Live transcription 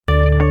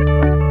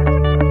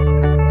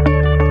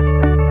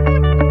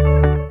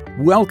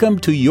Welcome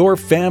to Your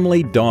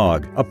Family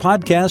Dog, a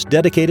podcast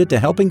dedicated to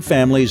helping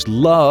families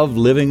love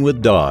living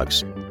with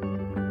dogs.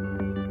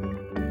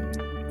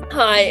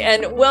 Hi,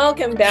 and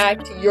welcome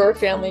back to Your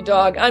Family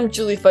Dog. I'm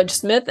Julie Fudge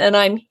Smith, and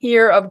I'm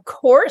here, of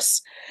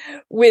course,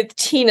 with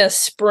Tina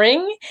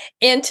Spring.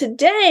 And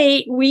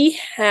today we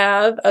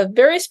have a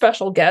very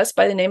special guest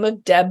by the name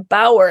of Deb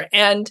Bauer.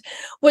 And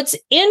what's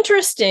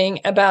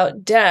interesting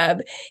about Deb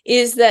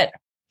is that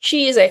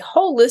she is a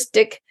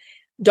holistic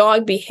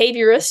dog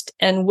behaviorist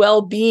and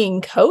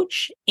well-being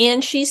coach,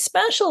 and she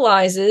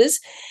specializes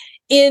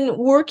in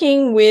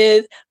working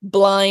with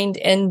blind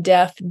and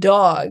deaf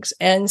dogs.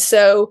 And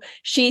so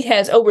she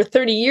has over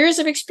 30 years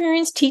of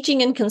experience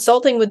teaching and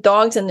consulting with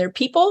dogs and their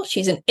people.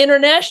 She's an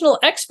international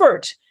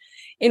expert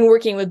in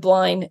working with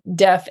blind,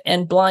 deaf,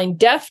 and blind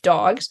deaf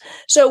dogs.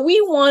 So we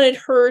wanted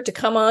her to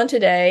come on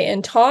today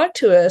and talk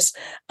to us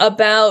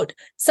about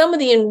some of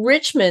the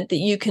enrichment that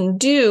you can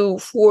do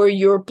for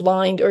your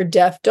blind or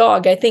deaf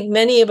dog. I think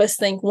many of us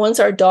think once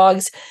our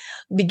dogs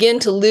begin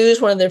to lose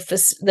one of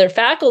their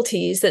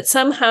faculties, that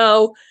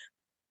somehow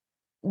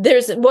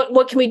there's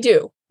what can we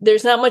do?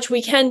 There's not much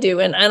we can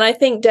do. And I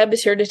think Deb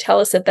is here to tell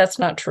us that that's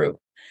not true,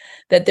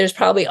 that there's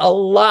probably a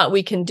lot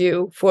we can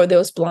do for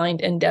those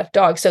blind and deaf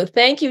dogs. So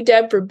thank you,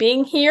 Deb, for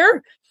being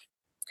here.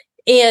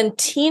 And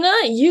Tina,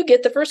 you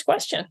get the first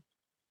question.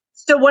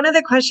 So one of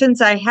the questions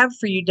I have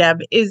for you, Deb,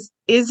 is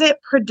it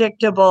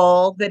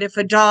predictable that if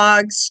a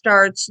dog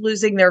starts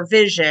losing their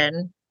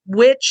vision,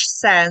 which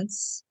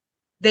sense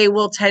they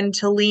will tend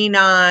to lean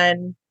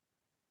on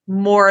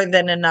more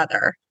than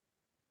another?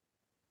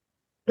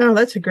 Oh,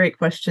 that's a great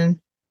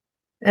question.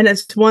 And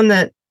it's one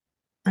that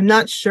I'm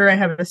not sure I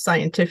have a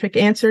scientific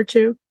answer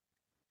to.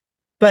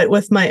 But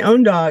with my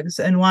own dogs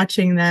and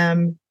watching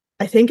them,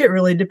 I think it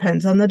really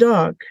depends on the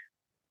dog.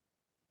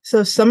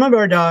 So some of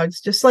our dogs,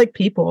 just like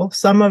people,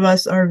 some of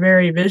us are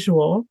very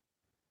visual.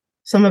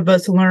 Some of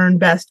us learn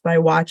best by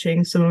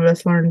watching. Some of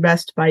us learn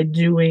best by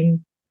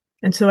doing.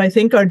 And so I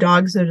think our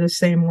dogs are the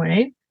same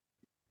way.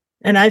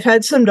 And I've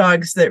had some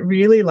dogs that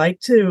really like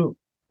to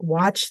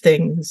watch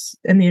things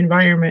in the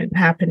environment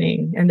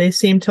happening, and they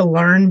seem to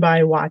learn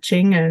by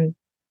watching and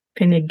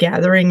kind of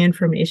gathering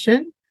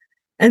information.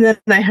 And then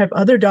I have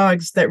other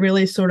dogs that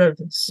really sort of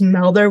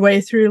smell their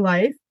way through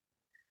life,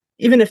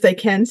 even if they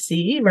can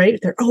see, right?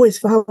 They're always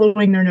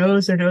following their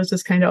nose. Their nose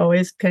is kind of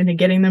always kind of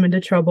getting them into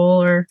trouble,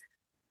 or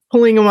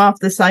pulling them off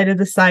the side of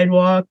the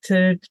sidewalk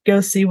to go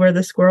see where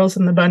the squirrels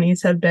and the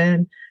bunnies have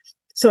been.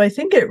 So I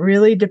think it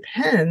really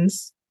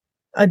depends.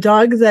 A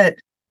dog that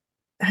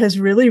has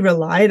really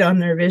relied on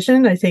their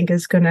vision, I think,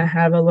 is going to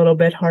have a little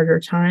bit harder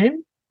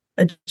time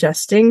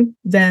adjusting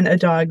than a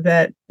dog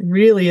that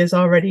really is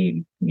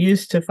already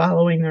used to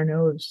following their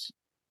nose.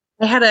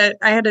 I had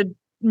a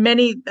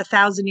many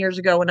 1,000 years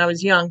ago when I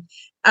was young.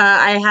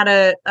 I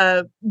had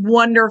a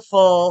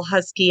wonderful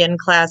husky in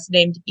class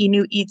named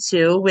Inu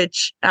Itsu,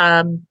 which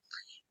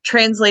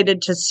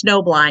translated to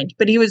snowblind,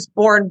 but he was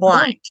born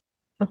blind.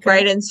 Okay.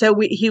 Right. And so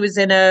he was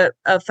in a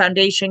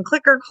foundation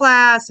clicker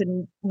class,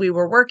 and we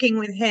were working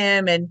with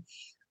him. And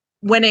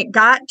when it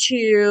got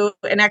to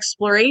an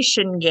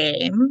exploration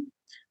game,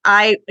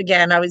 I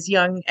was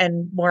young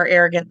and more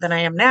arrogant than I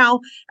am now.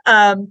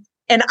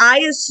 And I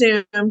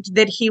assumed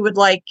that he would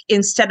like,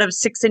 instead of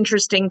 6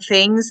 interesting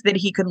things that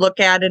he could look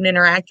at and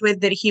interact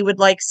with, that he would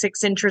like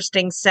 6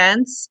 interesting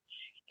scents.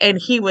 And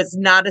he was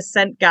not a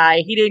scent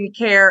guy. He didn't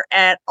care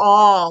at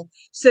all.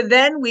 So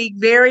then we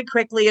very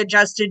quickly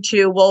adjusted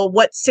to, well,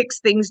 what 6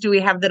 things do we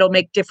have that'll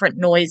make different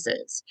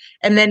noises?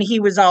 And then he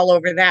was all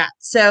over that.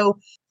 So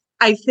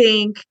I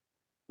think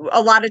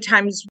a lot of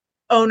times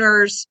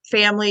owners,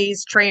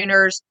 families,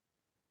 trainers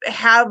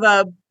have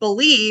a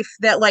belief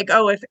that like,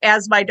 oh, if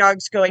as my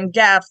dog's going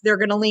deaf, they're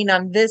going to lean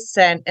on this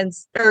scent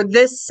or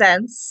this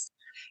sense.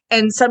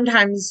 And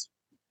sometimes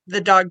the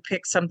dog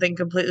picks something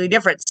completely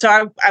different.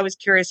 So I was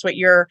curious what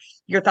your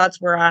thoughts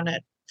were on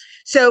it.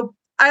 So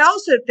I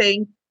also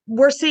think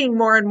we're seeing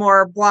more and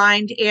more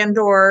blind and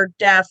or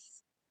deaf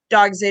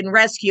dogs in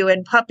rescue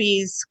and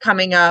puppies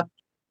coming up.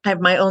 I have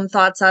my own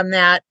thoughts on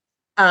that.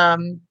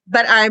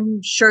 But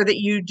I'm sure that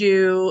you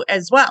do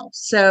as well.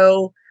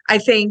 So I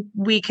think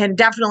we can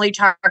definitely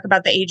talk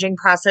about the aging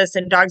process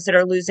and dogs that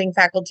are losing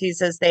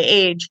faculties as they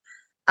age.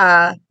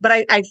 But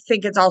I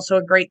think it's also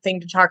a great thing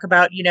to talk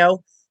about,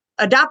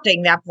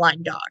 adopting that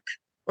blind dog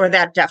or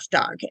that deaf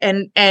dog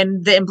and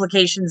the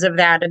implications of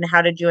that and how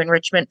to do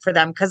enrichment for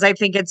them. Because I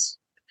think it's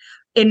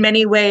in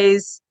many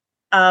ways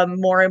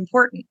more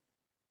important.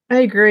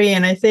 I agree.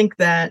 And I think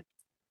that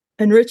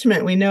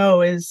enrichment, we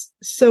know, is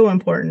so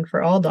important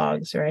for all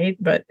dogs, right?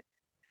 But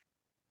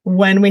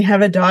when we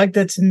have a dog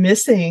that's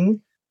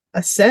missing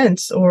a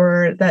sense,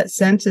 or that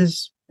sense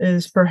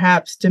is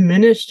perhaps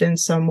diminished in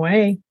some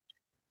way,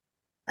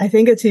 I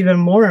think it's even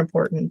more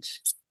important,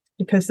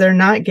 because they're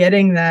not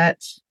getting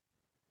that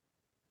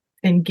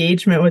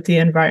engagement with the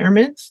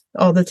environment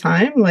all the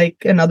time like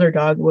another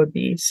dog would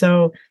be.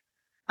 So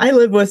I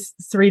live with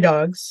 3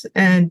 dogs,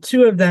 and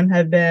 2 of them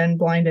have been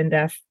blind and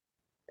deaf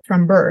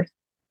from birth.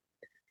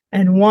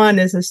 And one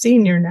is a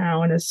senior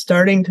now and is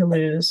starting to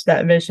lose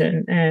that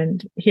vision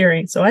and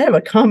hearing. So I have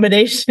a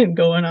combination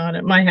going on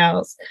at my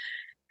house.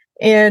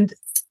 And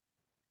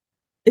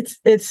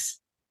it's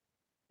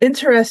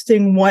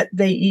interesting what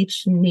they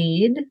each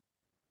need.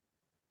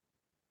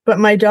 But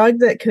my dog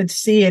that could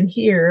see and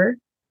hear,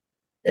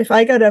 if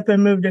I got up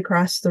and moved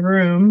across the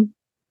room,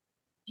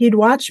 he'd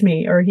watch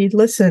me or he'd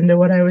listen to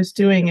what I was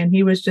doing. And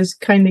he was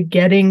just kind of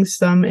getting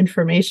some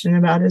information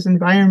about his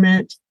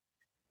environment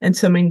and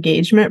some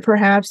engagement,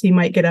 perhaps. He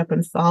might get up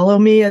and follow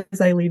me as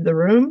I leave the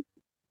room.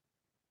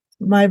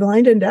 My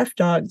blind and deaf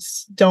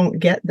dogs don't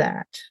get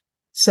that.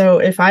 So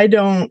if I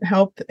don't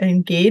help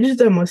engage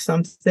them with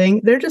something,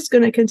 they're just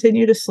going to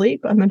continue to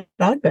sleep on the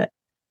dog bed.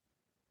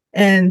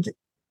 And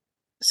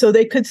so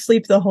they could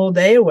sleep the whole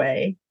day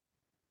away,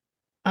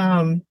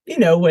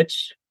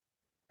 which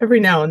every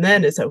now and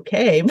then is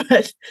okay.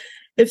 But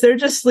if they're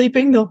just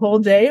sleeping the whole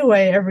day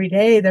away every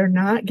day, they're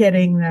not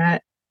getting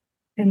that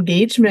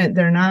engagement.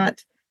 They're not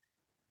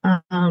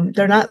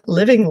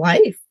living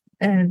life.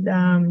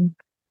 And,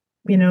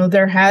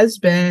 there has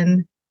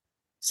been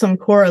some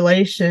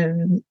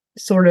correlation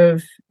sort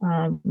of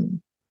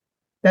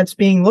that's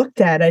being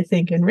looked at, I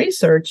think, in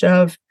research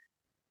of,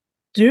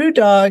 do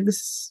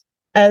dogs,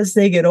 as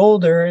they get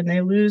older and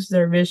they lose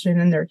their vision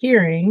and their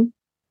hearing,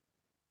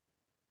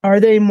 are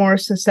they more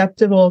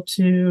susceptible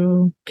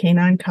to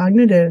canine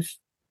cognitive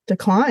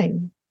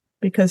decline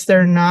because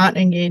they're not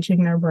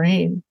engaging their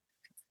brain?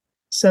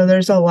 So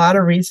there's a lot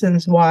of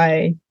reasons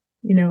why,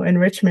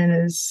 enrichment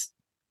is,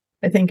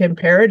 I think,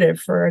 imperative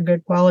for a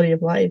good quality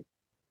of life.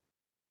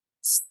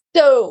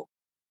 So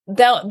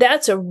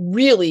that's a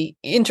really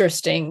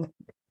interesting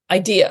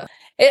idea.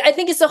 I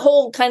think it's the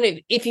whole kind of,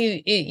 if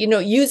you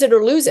use it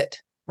or lose it,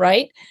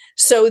 right?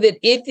 So that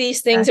if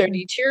these things are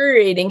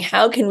deteriorating,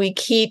 how can we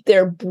keep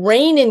their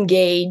brain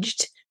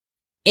engaged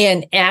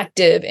and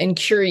active and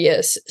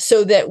curious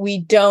so that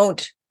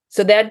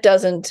that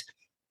doesn't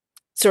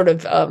sort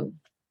of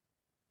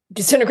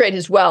disintegrate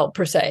as well,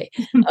 per se.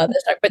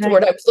 That's not quite the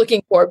word I was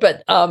looking for,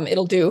 but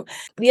it'll do.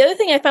 The other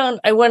thing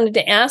I wanted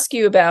to ask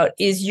you about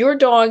is your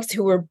dogs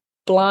who were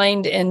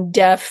blind and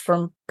deaf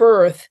from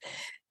birth,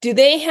 do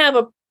they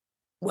have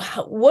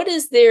what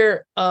is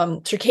their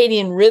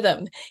circadian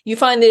rhythm? You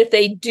find that if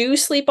they do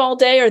sleep all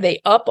day, are they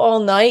up all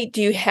night?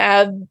 Do you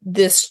have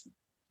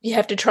you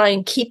have to try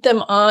and keep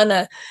them on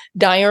a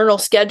diurnal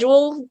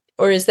schedule,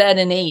 or is that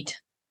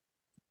innate?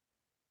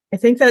 I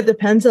think that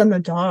depends on the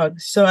dog.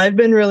 So I've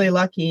been really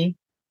lucky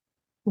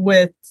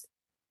with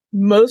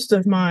most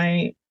of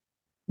my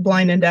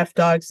blind and deaf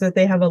dogs that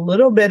they have a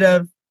little bit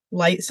of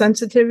light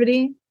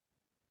sensitivity.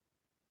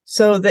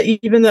 So that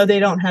even though they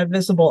don't have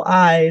visible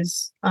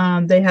eyes,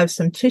 they have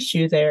some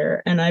tissue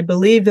there. And I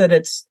believe that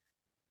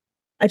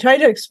I try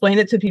to explain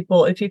it to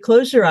people. If you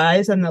close your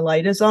eyes and the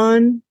light is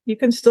on, you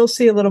can still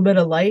see a little bit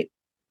of light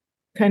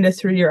kind of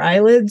through your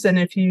eyelids. And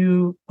if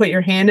you put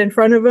your hand in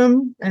front of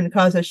them and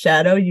cause a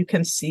shadow, you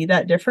can see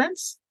that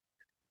difference.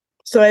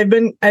 So I've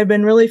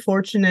been really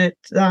fortunate.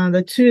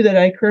 The two that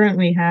I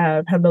currently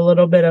have a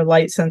little bit of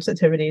light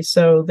sensitivity,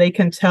 so they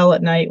can tell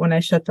at night when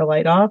I shut the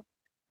light off.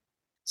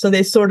 So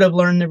they sort of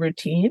learn the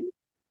routine.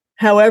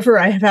 However,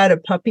 I have had a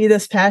puppy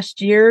this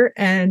past year,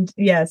 and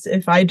yes,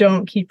 if I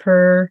don't keep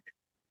her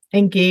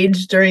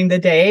engaged during the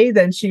day,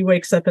 then she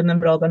wakes up in the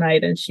middle of the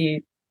night and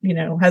she,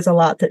 has a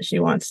lot that she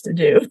wants to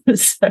do.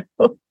 So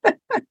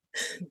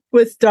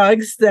with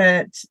dogs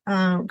that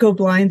go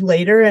blind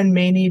later and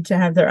may need to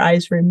have their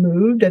eyes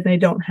removed and they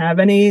don't have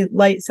any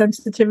light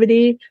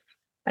sensitivity,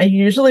 I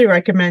usually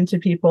recommend to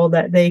people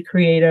that they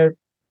create a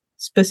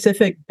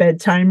specific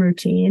bedtime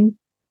routine,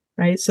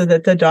 right? So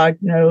that the dog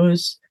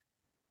knows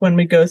when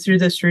we go through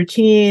this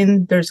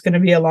routine, there's going to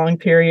be a long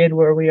period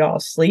where we all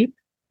sleep,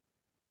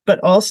 but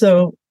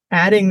also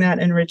adding that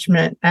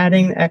enrichment,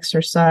 adding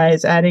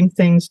exercise, adding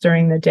things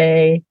during the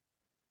day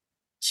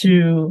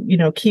to,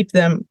 keep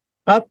them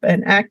up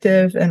and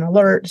active and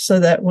alert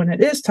so that when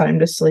it is time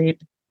to sleep,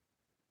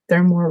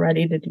 they're more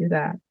ready to do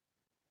that.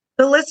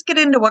 So let's get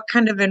into what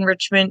kind of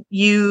enrichment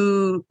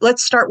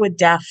let's start with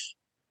deaf.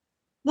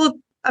 Well,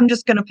 I'm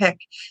just going to pick.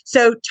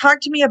 So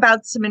talk to me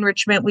about some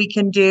enrichment we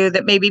can do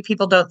that maybe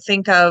people don't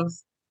think of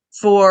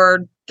for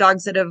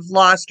dogs that have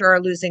lost or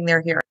are losing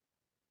their hearing.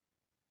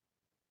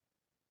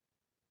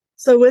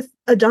 So with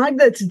a dog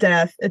that's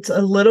deaf, it's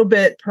a little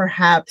bit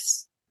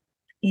perhaps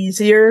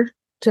easier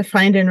to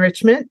find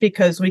enrichment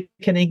because we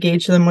can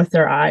engage them with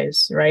their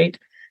eyes, right?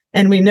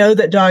 And we know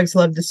that dogs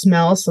love to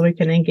smell, so we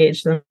can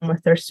engage them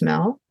with their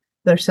smell,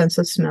 their sense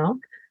of smell.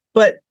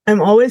 But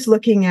I'm always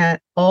looking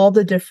at all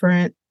the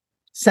different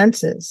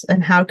senses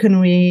and how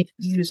can we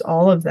use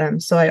all of them.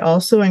 So I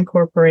also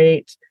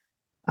incorporate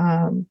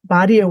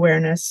body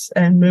awareness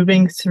and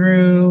moving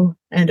through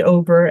and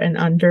over and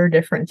under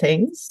different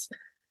things.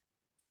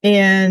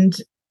 And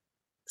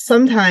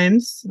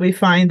sometimes we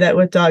find that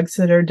with dogs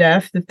that are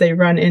deaf, if they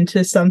run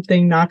into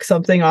something, knock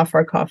something off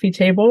our coffee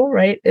table,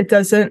 right? It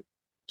doesn't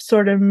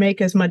sort of make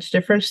as much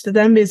difference to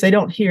them because they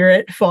don't hear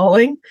it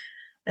falling.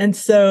 And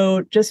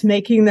so just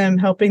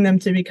helping them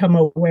to become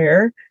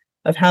aware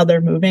of how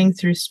they're moving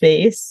through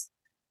space.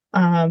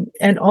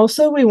 And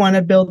also we want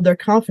to build their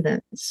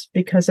confidence,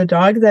 because a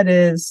dog that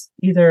is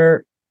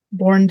either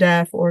born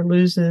deaf or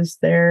loses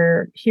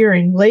their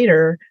hearing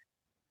later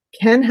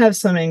can have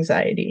some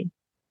anxiety,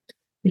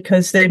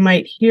 because they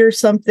might hear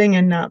something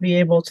and not be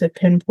able to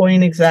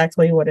pinpoint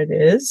exactly what it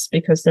is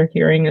because their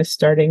hearing is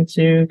starting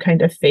to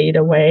kind of fade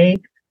away,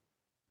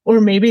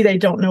 or maybe they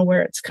don't know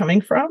where it's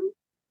coming from.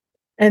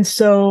 And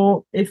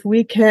so if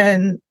we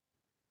can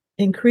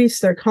increase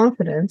their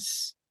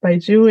confidence by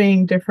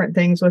doing different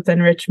things with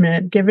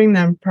enrichment, giving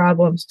them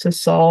problems to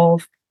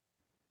solve,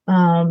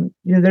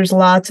 there's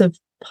lots of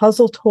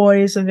puzzle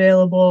toys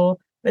available,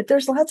 but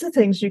there's lots of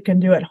things you can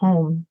do at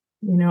home.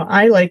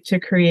 I like to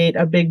create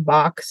a big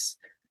box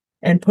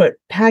and put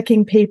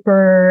packing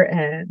paper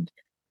and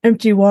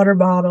empty water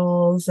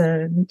bottles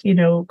and,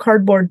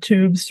 cardboard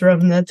tubes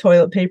from the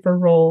toilet paper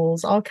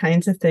rolls, all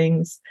kinds of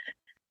things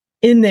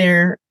in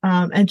there,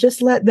 and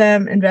just let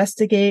them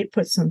investigate,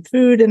 put some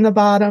food in the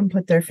bottom,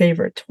 put their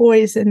favorite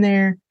toys in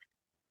there.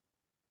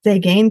 They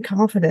gain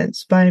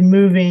confidence by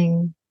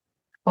moving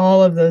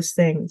all of those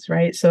things,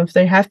 right? So if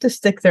they have to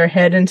stick their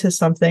head into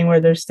something where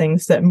there's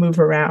things that move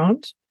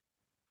around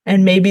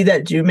and maybe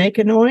that do make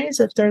a noise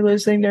if they're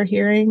losing their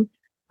hearing,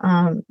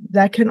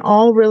 that can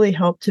all really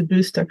help to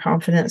boost their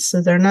confidence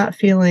so they're not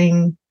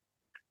feeling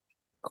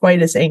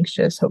quite as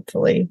anxious,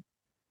 hopefully.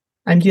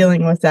 I'm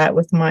dealing with that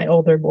with my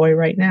older boy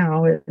right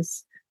now.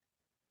 Is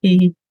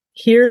he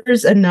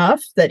hears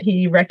enough that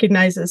he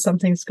recognizes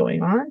something's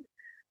going on,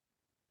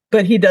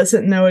 but he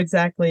doesn't know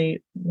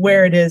exactly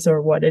where it is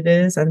or what it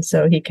is. And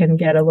so he can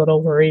get a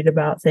little worried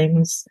about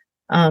things.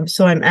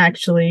 So I'm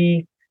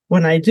actually,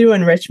 when I do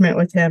enrichment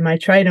with him, I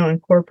try to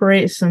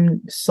incorporate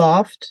some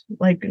soft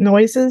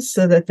noises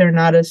so that they're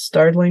not as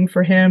startling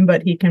for him,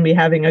 but he can be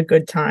having a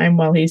good time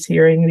while he's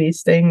hearing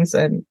these things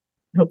and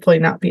hopefully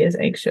not be as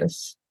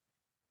anxious.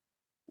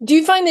 Do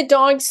you find that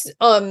dogs,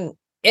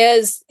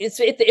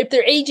 if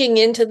they're aging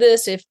into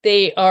this, if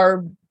they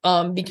are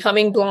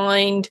becoming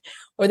blind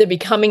or they're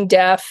becoming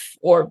deaf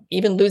or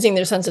even losing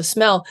their sense of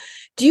smell,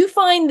 do you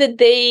find that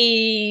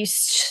they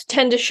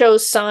tend to show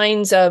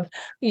signs of,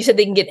 you said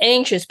they can get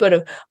anxious,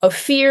 but of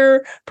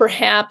fear,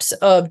 perhaps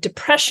of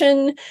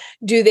depression?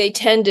 Do they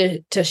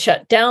tend to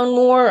shut down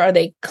more? Are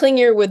they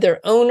clingier with their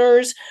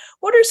owners?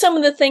 What are some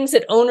of the things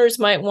that owners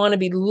might want to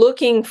be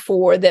looking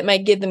for that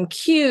might give them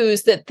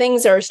cues that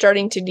things are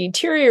starting to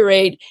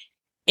deteriorate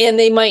and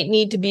they might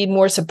need to be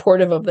more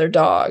supportive of their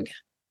dog?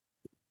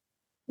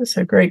 That's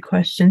a great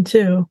question,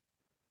 too.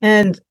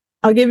 And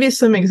I'll give you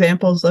some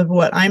examples of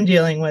what I'm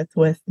dealing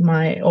with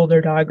my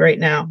older dog right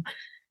now.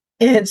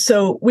 And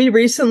so we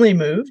recently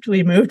moved.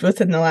 We moved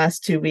within the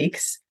last 2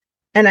 weeks.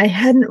 And I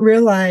hadn't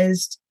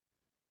realized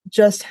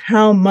just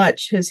how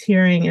much his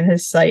hearing and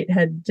his sight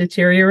had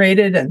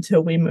deteriorated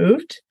until we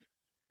moved.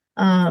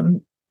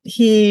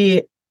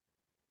 He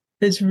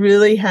is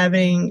really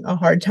having a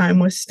hard time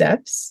with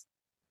steps.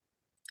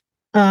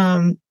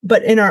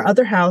 But in our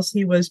other house,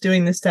 he was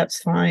doing the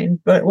steps fine.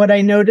 But what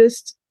I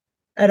noticed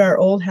at our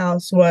old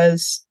house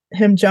was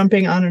him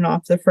jumping on and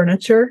off the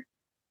furniture.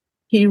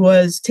 He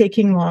was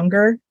taking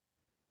longer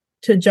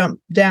to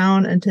jump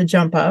down and to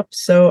jump up.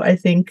 So I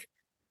think,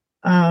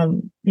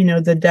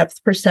 the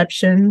depth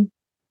perception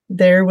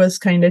there was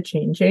kind of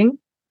changing.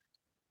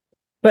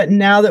 But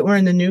now that we're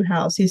in the new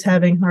house, he's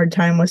having a hard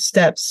time with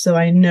steps. So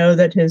I know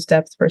that his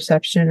depth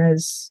perception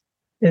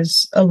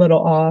is a little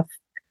off.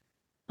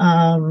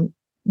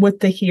 With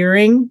the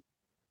hearing,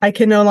 I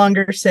can no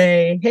longer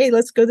say, hey,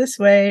 let's go this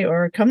way,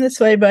 or come this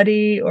way,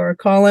 buddy, or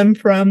call him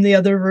from the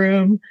other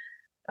room.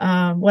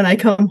 When I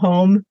come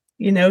home,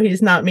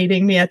 he's not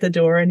meeting me at the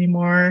door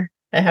anymore.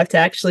 I have to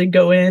actually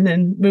go in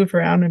and move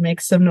around and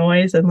make some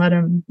noise and let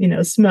him,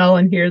 smell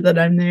and hear that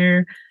I'm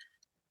there.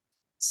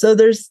 So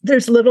there's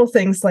little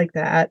things like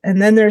that.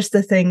 And then there's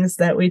the things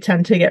that we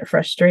tend to get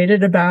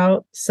frustrated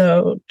about.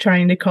 So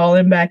trying to call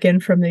him back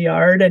in from the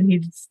yard and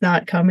he's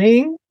not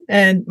coming.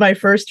 And my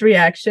first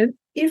reaction,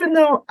 even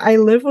though I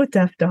live with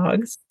deaf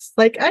dogs,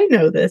 I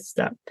know this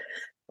stuff,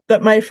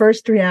 but my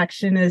first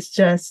reaction is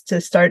just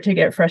to start to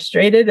get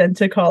frustrated and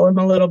to call him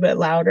a little bit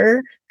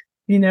louder,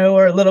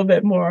 or a little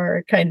bit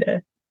more kind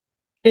of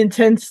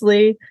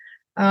intensely.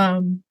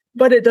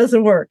 But it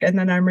doesn't work. And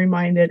then I'm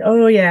reminded,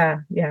 oh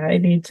yeah, I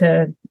need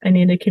to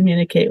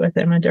communicate with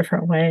him a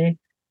different way.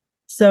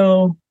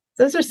 So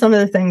those are some of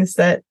the things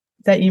that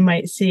you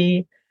might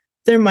see.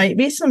 There might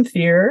be some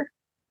fear,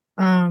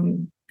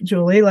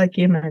 Julie, like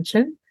you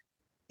mentioned,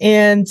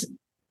 and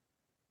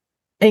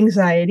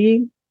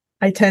anxiety.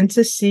 I tend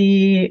to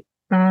see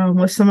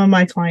with some of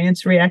my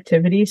clients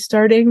reactivity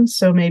starting.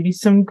 So maybe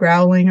some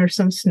growling or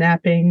some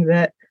snapping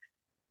that,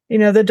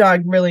 the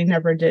dog really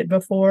never did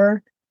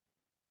before.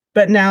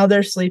 But now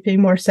they're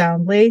sleeping more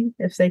soundly.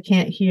 If they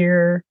can't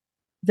hear,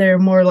 they're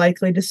more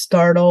likely to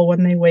startle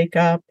when they wake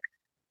up.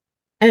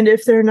 And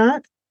if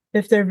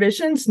their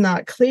vision's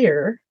not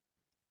clear,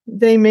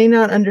 they may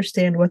not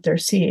understand what they're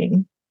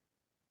seeing.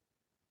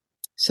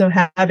 So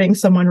having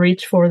someone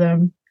reach for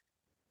them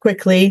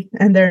quickly,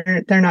 and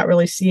they're not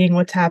really seeing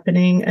what's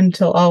happening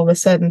until all of a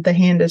sudden the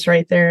hand is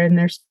right there in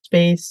their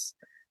space.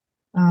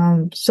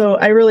 So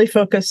I really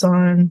focus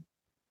on,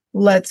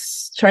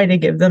 let's try to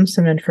give them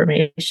some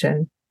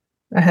information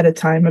ahead of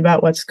time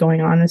about what's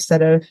going on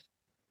instead of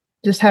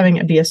just having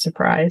it be a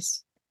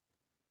surprise.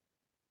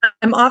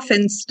 I'm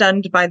often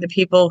stunned by the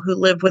people who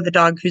live with a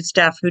dog who's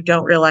deaf who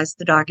don't realize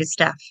the dog is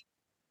deaf.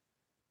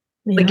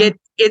 Yeah. Like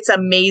it's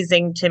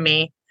amazing to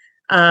me.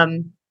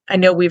 I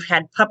know we've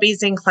had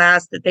puppies in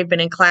class that they've been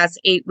in class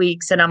 8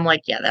 weeks, and I'm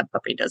like, yeah, that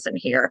puppy doesn't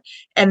hear.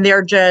 And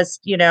they're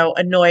just,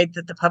 annoyed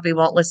that the puppy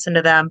won't listen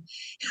to them.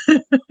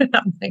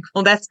 I'm like,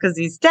 well, that's because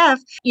he's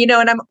deaf,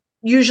 and I'm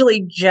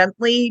usually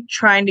gently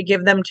trying to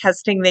give them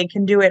testing they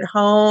can do at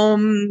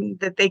home,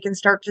 that they can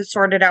start to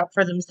sort it out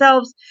for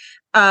themselves.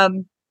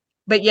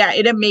 But yeah,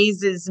 it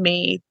amazes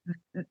me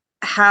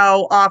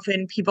how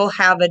often people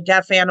have a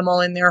deaf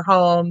animal in their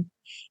home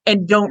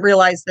and don't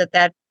realize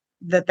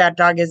that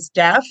dog is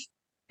deaf,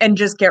 and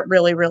just get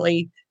really,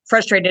 really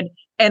frustrated.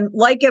 And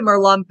like him or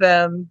lump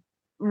him,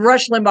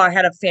 Rush Limbaugh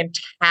had a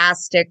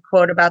fantastic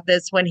quote about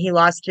this when he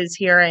lost his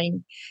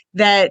hearing,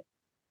 that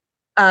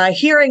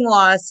hearing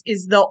loss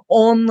is the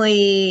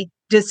only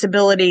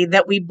disability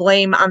that we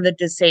blame on the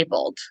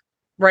disabled,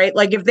 right?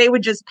 Like if they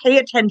would just pay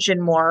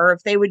attention more, or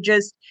if they would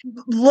just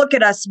look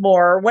at us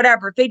more, or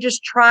whatever, if they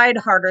just tried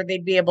harder,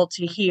 they'd be able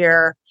to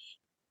hear.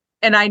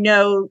 And I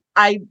know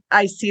I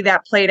see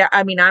that played out.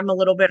 I mean, I'm a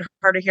little bit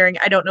hard of hearing.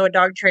 I don't know a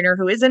dog trainer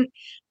who isn't,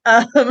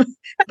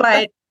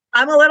 but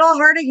I'm a little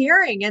hard of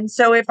hearing. And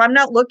so if I'm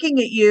not looking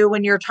at you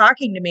when you're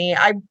talking to me,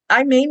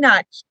 I may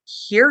not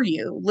hear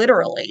you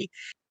literally.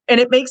 And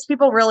it makes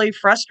people really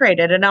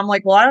frustrated. And I'm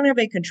like, well, I don't have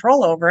any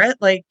control over it.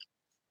 Like,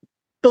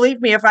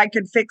 believe me, if I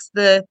could fix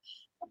the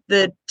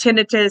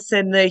tinnitus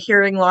and the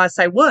hearing loss,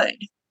 I would.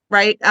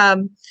 Right.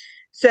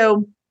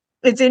 So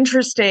it's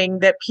interesting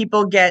that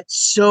people get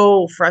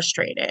so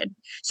frustrated.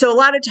 So a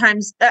lot of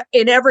times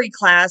in every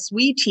class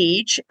we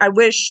teach, I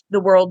wish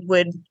the world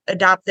would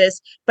adopt this,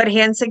 but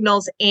hand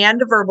signals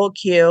and a verbal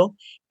cue.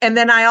 And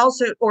then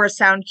or a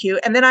sound cue.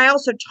 And then I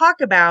also talk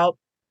about,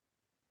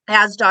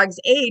 as dogs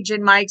age,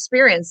 in my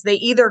experience, they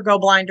either go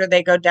blind or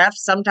they go deaf,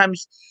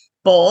 sometimes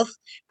both.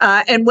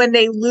 And when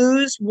they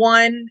lose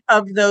one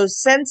of those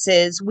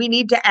senses, we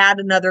need to add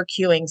another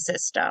cueing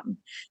system.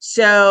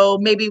 So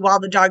maybe while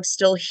the dog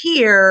still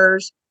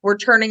hears, we're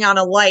turning on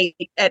a light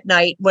at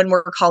night when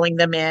we're calling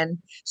them in,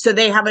 so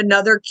they have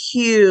another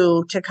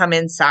cue to come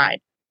inside.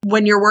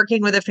 When you're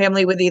working with a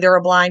family with either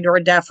a blind or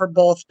a deaf or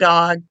both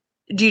dog,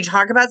 do you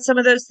talk about some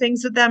of those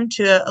things with them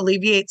to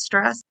alleviate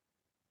stress?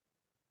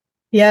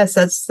 Yes,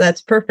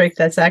 that's perfect.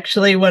 That's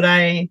actually what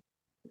I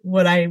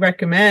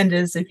recommend,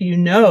 is if you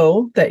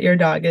know that your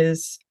dog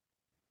is,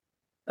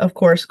 of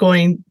course,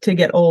 going to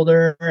get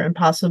older and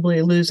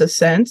possibly lose a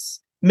sense,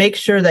 make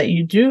sure that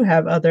you do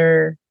have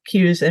other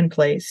cues in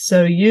place.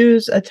 So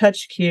use a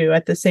touch cue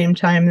at the same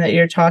time that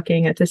you're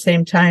talking, at the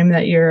same time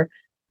that you're,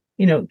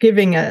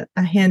 giving a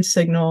hand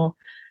signal.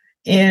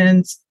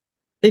 And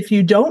if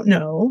you don't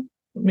know,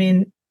 I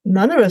mean,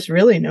 none of us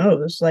really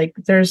knows. Like,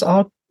 there's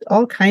all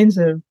kinds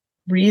of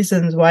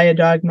reasons why a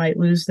dog might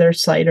lose their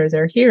sight or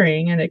their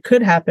hearing, and it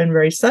could happen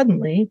very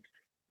suddenly.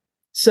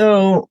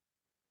 So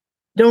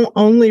don't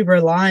only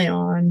rely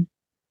on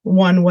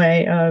one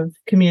way of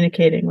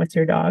communicating with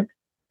your dog.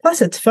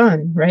 Plus, it's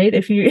fun, right?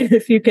 If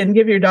you can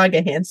give your dog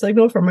a hand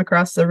signal from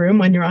across the room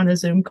when you're on a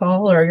Zoom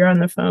call or you're on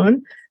the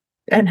phone,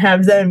 and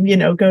have them,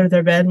 go to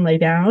their bed and lay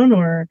down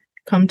or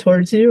come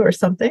towards you or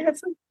something,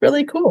 it's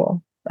really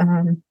cool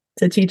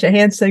to teach a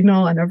hand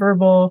signal and a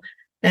verbal.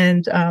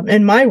 And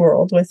in my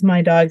world, with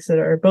my dogs that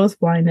are both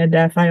blind and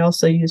deaf, I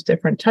also use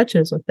different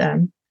touches with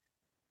them.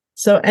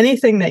 So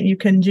anything that you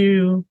can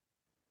do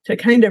to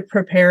kind of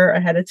prepare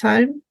ahead of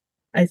time,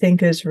 I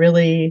think is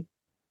really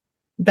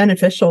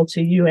beneficial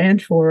to you and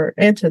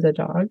to the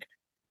dog.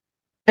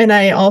 And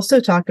I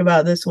also talk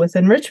about this with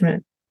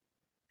enrichment.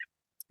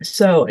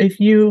 So if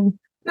you,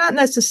 not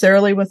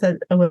necessarily with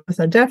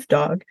a deaf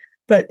dog,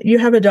 but you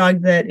have a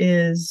dog that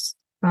is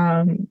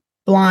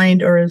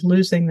blind or is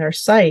losing their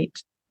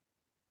sight,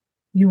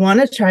 you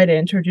want to try to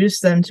introduce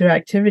them to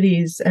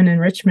activities and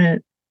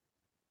enrichment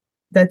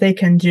that they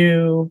can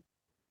do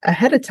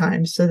ahead of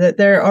time so that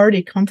they're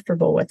already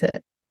comfortable with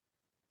it.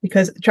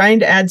 Because trying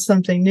to add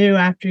something new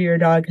after your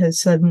dog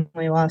has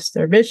suddenly lost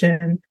their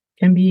vision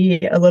can be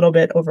a little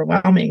bit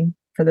overwhelming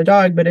for the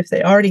dog. But if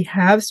they already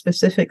have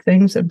specific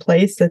things in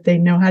place that they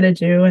know how to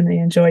do and they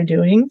enjoy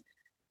doing,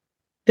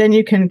 then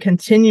you can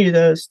continue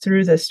those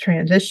through this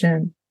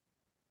transition.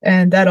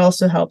 And that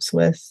also helps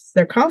with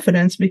their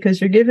confidence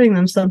because you're giving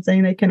them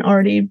something they can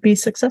already be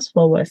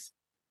successful with.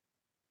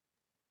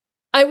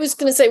 I was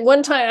going to say,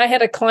 one time I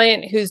had a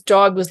client whose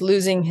dog was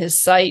losing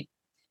his sight.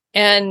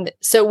 And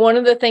so one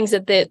of the things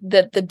that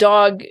the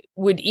dog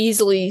would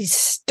easily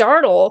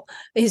startle,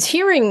 his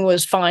hearing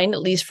was fine,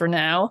 at least for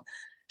now.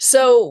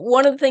 So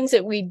one of the things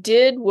that we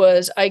did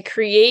was I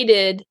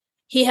created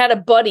he had a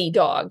buddy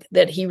dog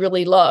that he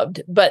really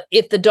loved, but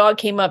if the dog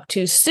came up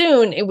too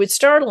soon, it would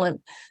startle him.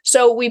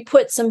 So we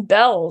put some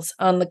bells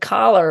on the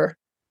collar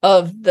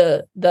of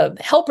the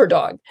helper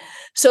dog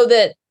so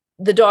that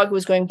the dog who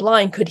was going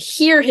blind could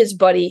hear his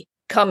buddy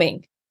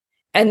coming.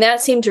 And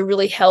that seemed to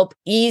really help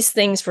ease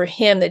things for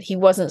him, that he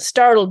wasn't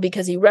startled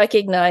because he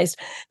recognized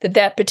that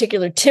that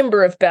particular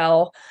timbre of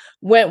bell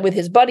went with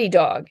his buddy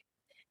dog.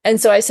 And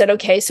so I said,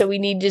 okay, so we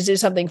need to do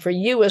something for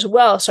you as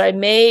well. So I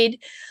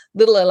made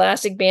little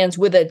elastic bands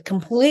with a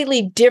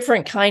completely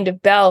different kind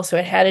of bell. So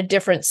it had a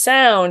different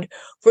sound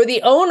for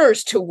the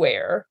owners to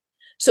wear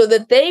so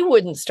that they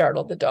wouldn't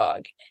startle the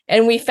dog.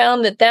 And we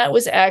found that that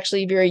was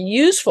actually very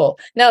useful.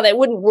 Now, that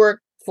wouldn't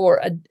work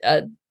for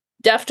a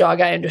deaf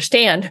dog, I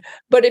understand.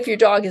 But if your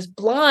dog is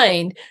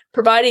blind,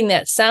 providing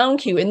that sound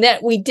cue, and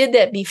that we did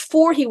that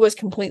before he was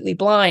completely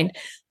blind,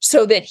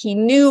 so that he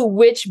knew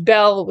which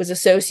bell was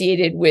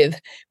associated with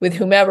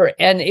whomever,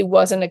 and it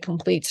wasn't a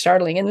complete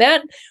startling. And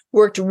that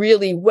worked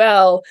really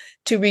well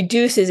to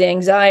reduce his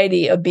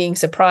anxiety of being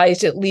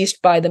surprised, at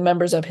least by the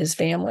members of his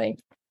family.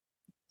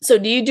 So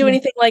do you do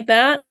anything like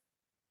that?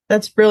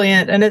 That's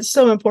brilliant. And it's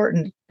so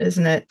important,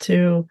 isn't it,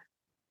 to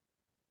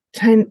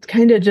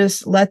kind of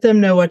just let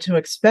them know what to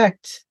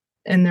expect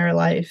in their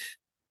life.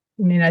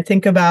 I mean, I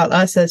think about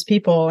us as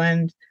people,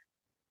 and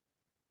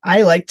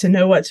I like to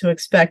know what to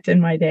expect in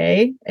my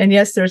day. And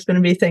yes, there's going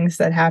to be things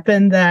that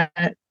happen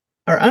that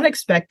are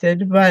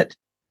unexpected, but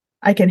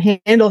I can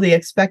handle the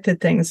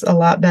expected things a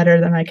lot better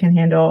than I can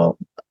handle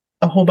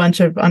a whole bunch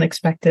of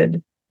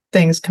unexpected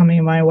things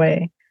coming my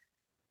way.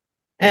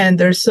 And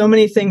there's so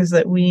many things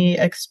that we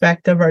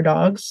expect of our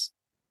dogs.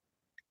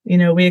 You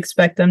know, we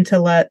expect them to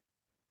let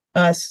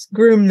us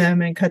groom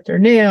them and cut their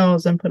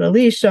nails and put a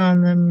leash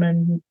on them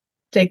and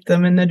take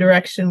them in the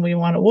direction we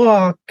want to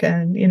walk,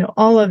 and, you know,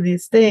 all of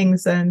these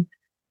things. And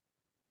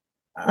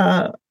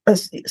a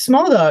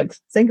small dog,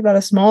 think about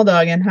a small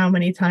dog and how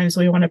many times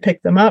we want to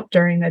pick them up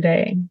during the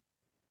day,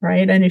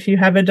 right? And if you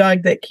have a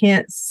dog that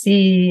can't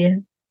see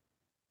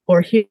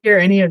or hear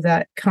any of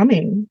that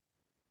coming,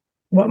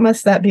 what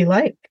must that be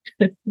like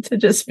to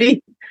just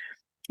be,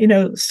 you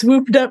know,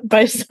 swooped up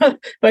by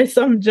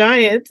some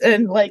giant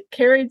and like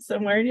carried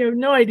somewhere, and you have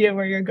no idea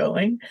where you're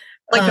going,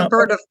 like a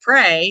bird of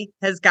prey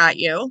has got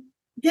you.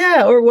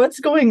 Yeah, or what's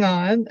going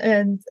on.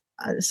 And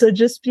so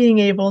just being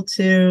able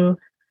to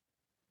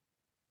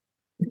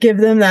give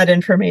them that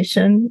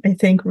information, I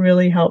think,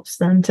 really helps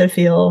them to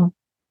feel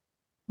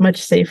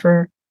much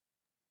safer.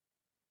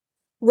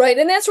 Right.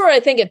 And that's where I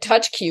think a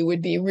touch cue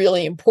would be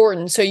really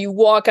important. So you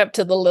walk up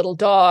to the little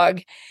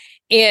dog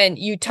and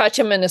you touch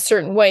them in a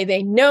certain way.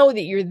 They know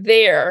that you're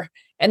there,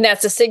 and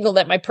that's a signal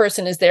that my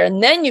person is there.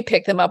 And then you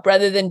pick them up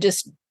rather than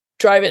just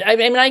drive it. I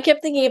mean, I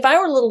kept thinking, if I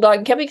were a little dog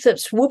and kept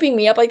swooping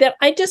me up like that,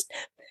 I just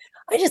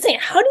think,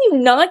 how do you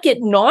not get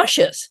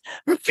nauseous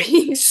from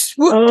being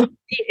swooped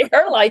in the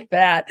air like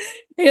that?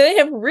 You know, they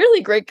have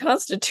really great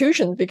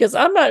constitutions, because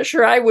I'm not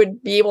sure I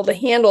would be able to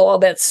handle all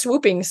that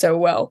swooping so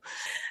well.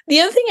 The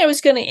other thing I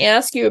was going to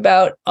ask you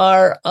about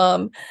are,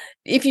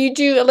 if you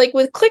do, like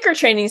with clicker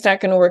training, it's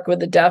not going to work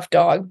with a deaf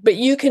dog, but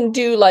you can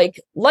do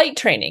like light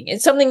training.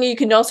 It's something you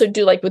can also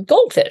do like with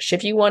goldfish.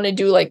 If you want to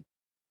do like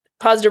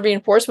positive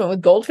reinforcement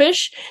with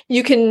goldfish,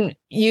 you can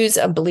use,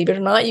 believe it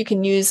or not, you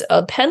can use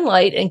a pen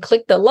light and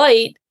click the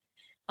light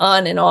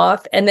on and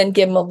off and then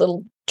give them a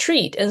little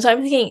treat. And so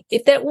I'm thinking,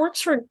 if that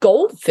works for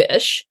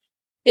goldfish,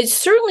 it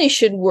certainly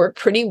should work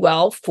pretty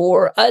well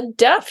for a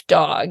deaf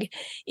dog.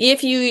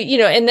 If you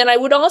know, and then I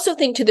would also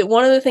think too that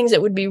one of the things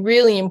that would be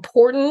really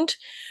important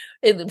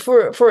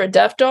for a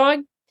deaf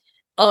dog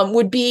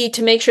would be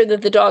to make sure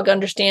that the dog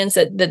understands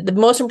that the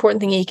most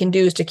important thing he can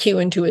do is to cue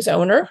into his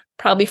owner,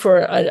 probably for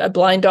a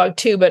blind dog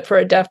too, but for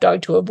a deaf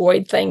dog to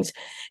avoid things,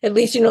 at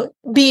least, you know,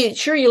 be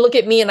sure you look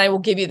at me and I will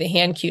give you the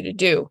hand cue to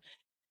do.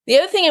 The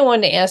other thing I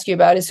wanted to ask you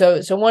about is,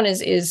 so one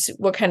is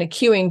what kind of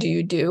cueing do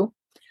you do?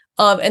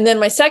 And then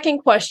my second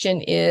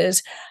question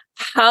is,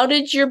 how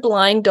did your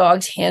blind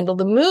dogs handle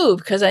the move?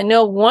 Because I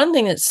know one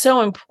thing that's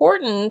so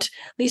important,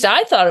 at least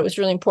I thought it was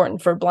really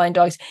important for blind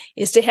dogs,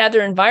 is to have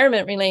their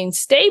environment remain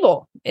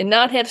stable and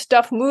not have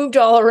stuff moved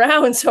all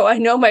around. So I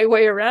know my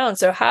way around.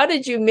 So how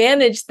did you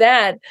manage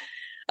that,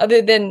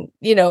 other than,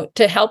 you know,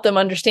 to help them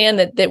understand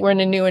that we're in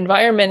a new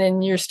environment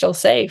and you're still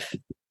safe?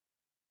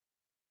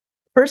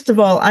 First of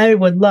all, I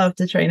would love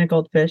to train a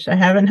goldfish. I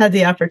haven't had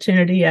the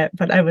opportunity yet,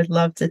 but I would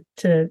love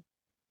to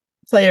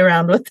play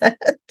around with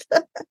that.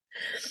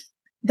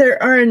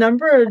 There are a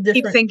number of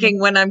different... I keep thinking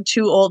when I'm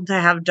too old to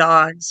have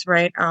dogs,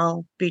 right?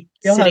 I'll be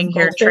sitting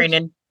here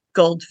training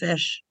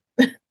goldfish.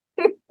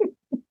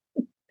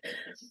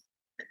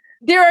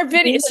 There are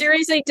videos,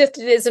 seriously, just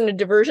it isn't a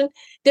diversion.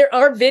 There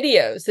are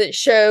videos that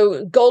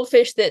show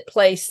goldfish that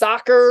play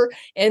soccer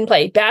and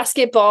play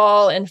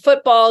basketball and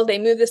football. They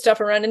move the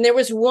stuff around. And there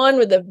was one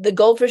where the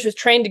goldfish was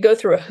trained to go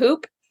through a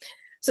hoop.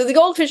 So the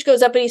goldfish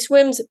goes up and he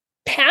swims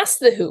past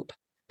the hoop,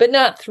 but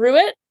not through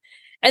it.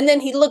 And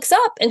then he looks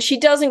up and she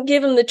doesn't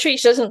give him the treat.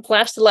 She doesn't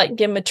flash the light and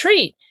give him a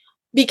treat.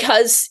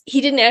 because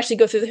he didn't actually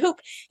go through the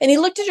hoop. And he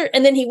looked at her,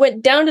 and then he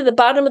went down to the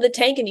bottom of the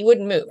tank and he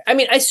wouldn't move. I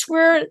mean, I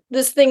swear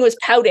this thing was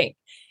pouting.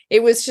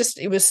 It was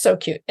so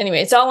cute.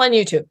 Anyway, it's all on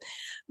YouTube.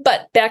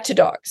 But back to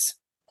dogs.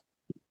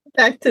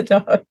 Back to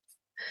dogs.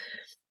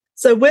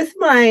 So with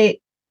my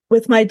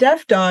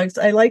deaf dogs,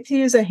 I like to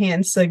use a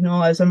hand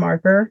signal as a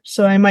marker.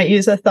 So I might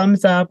use a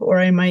thumbs up, or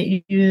I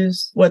might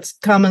use what's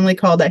commonly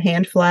called a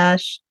hand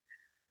flash.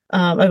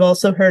 I've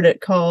also heard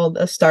it called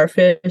a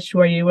starfish,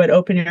 where you would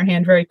open your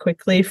hand very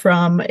quickly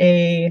from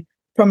a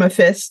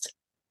fist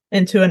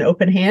into an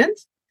open hand.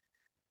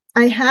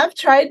 I have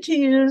tried to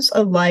use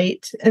a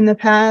light in the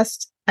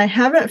past. I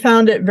haven't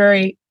found it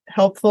very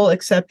helpful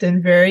except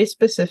in very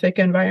specific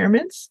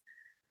environments,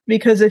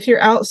 because if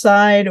you're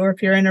outside or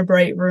if you're in a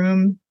bright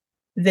room,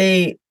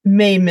 they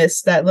may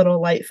miss that little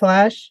light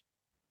flash.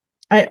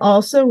 I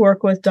also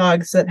work with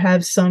dogs that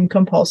have some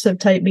compulsive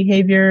type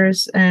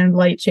behaviors and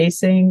light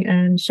chasing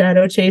and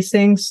shadow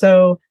chasing.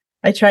 So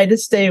I try to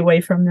stay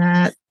away from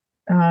that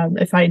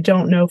if I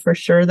don't know for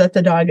sure that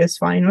the dog is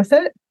fine with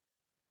it,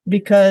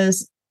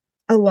 because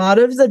a lot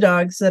of the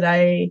dogs that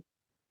I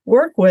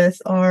work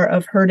with are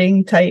of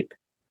herding type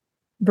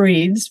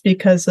breeds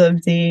because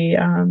of the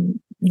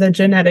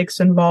genetics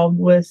involved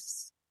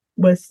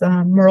with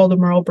Merle to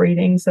Merle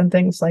breedings and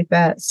things like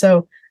that.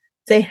 So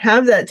they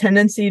have that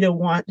tendency to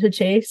want to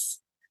chase.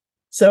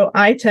 So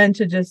I tend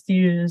to just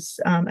use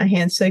a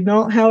hand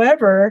signal.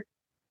 However,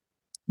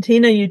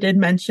 Tina, you did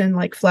mention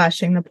like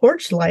flashing the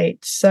porch light.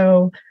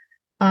 So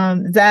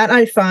that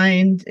I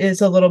find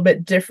is a little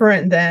bit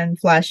different than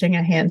flashing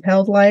a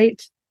handheld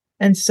light.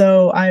 And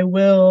so I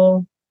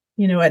will,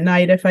 at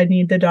night, if I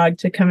need the dog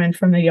to come in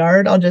from the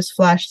yard, I'll just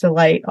flash the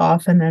light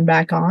off and then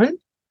back on.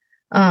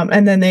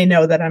 And then they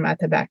know that I'm at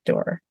the back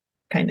door,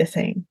 kind of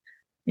thing.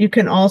 You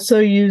can also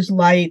use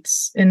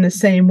lights in the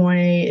same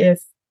way if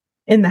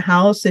in the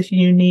house, if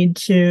you need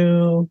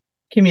to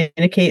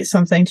communicate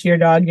something to your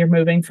dog, you're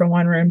moving from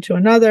one room to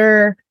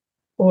another,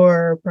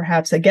 or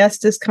perhaps a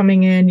guest is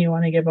coming in, you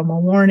want to give them a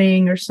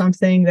warning or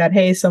something that,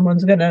 hey, someone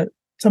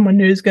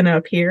new is going to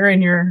appear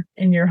in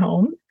your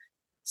home.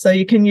 So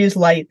you can use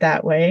light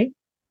that way.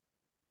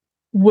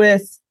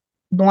 With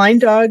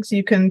blind dogs,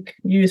 you can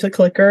use a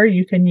clicker.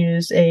 You can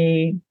use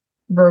a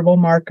verbal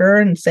marker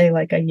and say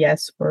like a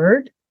yes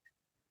word.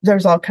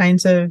 There's all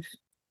kinds of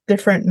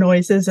different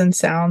noises and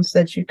sounds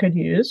that you could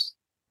use.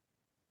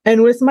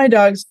 And with my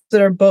dogs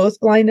that are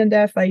both blind and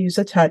deaf, I use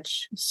a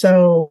touch.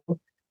 So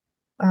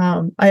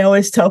I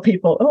always tell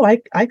people,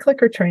 I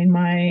clicker train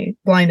my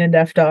blind and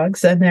deaf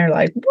dogs. And they're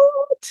like,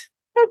 what?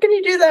 How can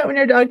you do that when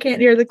your dog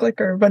can't hear the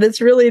clicker? But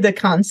it's really the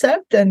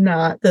concept and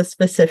not the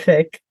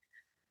specific,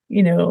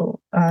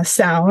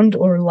 sound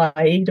or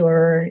light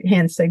or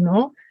hand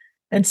signal.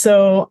 And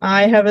so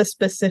I have a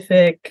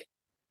specific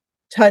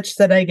touch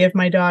that I give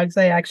my dogs.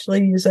 I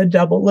actually use a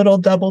little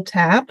double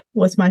tap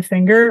with my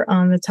finger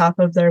on the top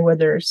of their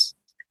withers.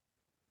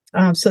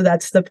 So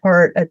that's the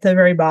part at the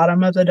very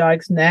bottom of the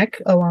dog's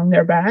neck along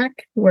their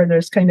back where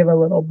there's kind of a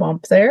little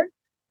bump there.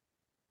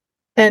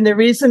 And the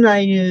reason I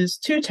use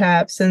 2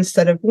 taps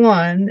instead of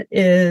 1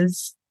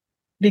 is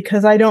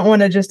because I don't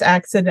want to just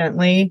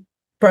accidentally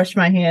brush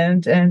my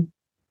hand and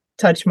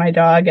touch my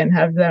dog and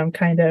have them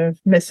kind of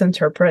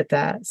misinterpret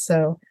that.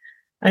 So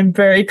I'm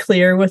very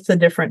clear with the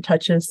different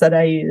touches that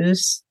I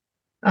use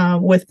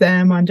with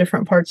them on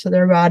different parts of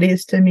their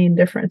bodies to mean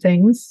different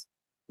things.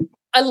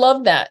 I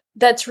love that.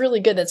 That's really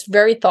good. That's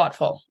very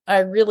thoughtful. I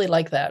really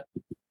like that.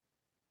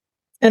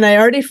 And I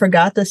already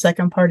forgot the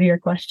second part of your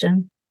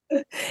question.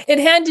 It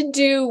had to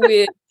do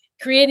with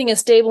creating a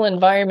stable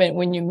environment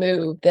when you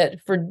move. That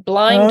for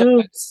blind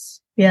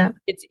dogs, yeah,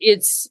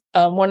 it's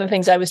one of the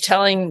things I was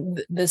telling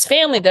this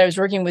family that I was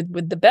working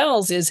with the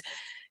Bells is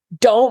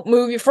don't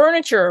move your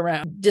furniture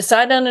around.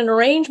 Decide on an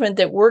arrangement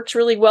that works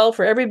really well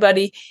for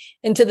everybody,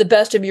 and to the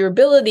best of your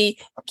ability,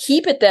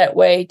 keep it that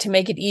way to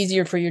make it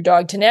easier for your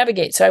dog to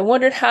navigate. So I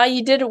wondered how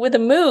you did it with a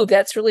move.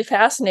 That's really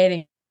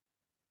fascinating.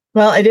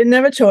 Well, I didn't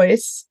have a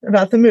choice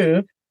about the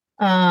move.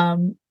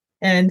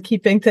 And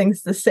keeping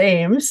things the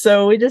same.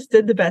 So we just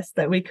did the best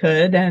that we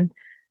could. And,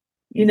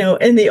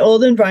 in the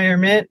old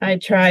environment, I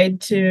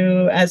tried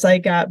to, as I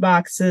got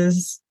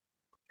boxes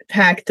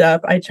packed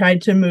up, I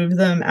tried to move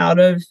them out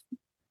of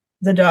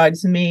the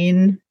dog's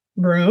main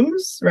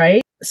rooms,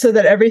 right? So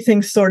that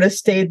everything sort of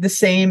stayed the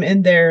same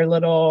in their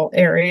little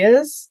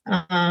areas.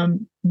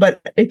 But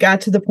it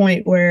got to the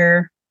point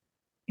where,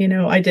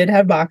 I did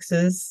have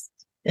boxes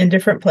in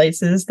different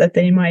places that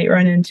they might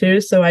run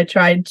into. So I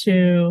tried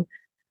to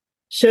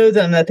show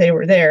them that they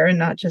were there and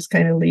not just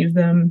kind of leave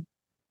them,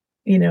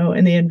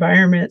 in the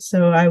environment.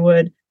 So I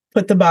would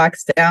put the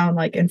box down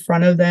like in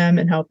front of them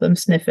and help them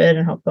sniff it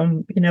and help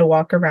them,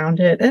 walk around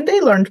it. And they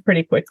learned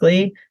pretty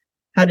quickly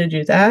how to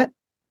do that.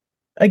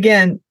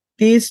 Again,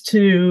 these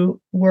 2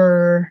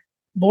 were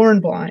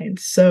born blind.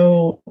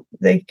 So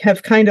they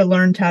have kind of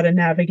learned how to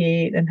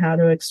navigate and how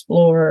to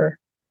explore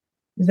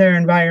their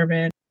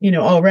environment,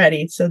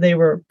 already. So they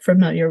were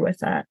familiar with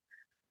that.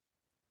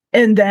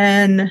 And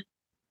then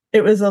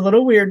it was a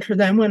little weird for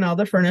them when all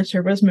the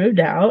furniture was moved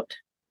out.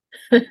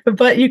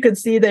 but you could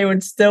see they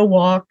would still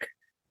walk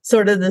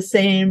sort of the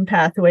same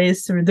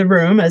pathways through the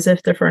room as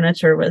if the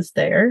furniture was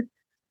there.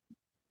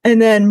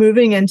 And then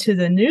moving into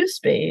the new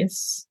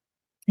space,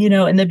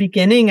 in the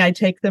beginning, I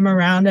take them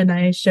around and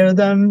I show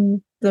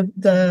them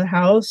the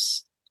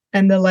house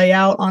and the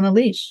layout on a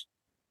leash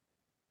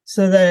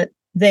so that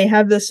they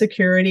have the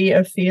security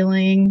of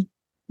feeling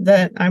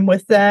that I'm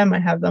with them. I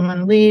have them on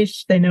a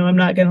leash. They know I'm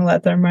not going to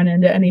let them run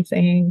into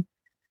anything.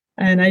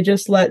 And I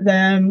just let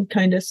them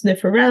kind of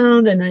sniff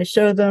around, and I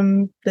show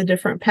them the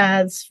different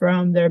paths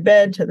from their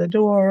bed to the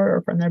door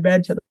or from their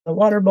bed to the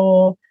water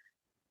bowl.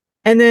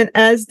 And then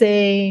as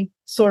they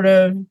sort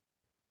of,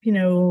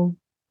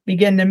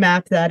 begin to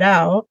map that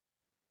out,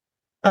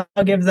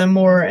 I'll give them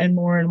more and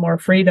more and more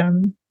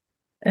freedom.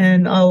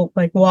 And I'll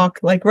walk,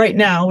 right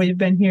now, we've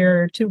been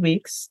here 2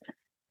 weeks.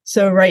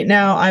 So right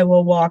now I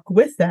will walk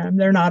with them.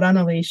 They're not on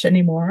a leash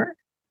anymore.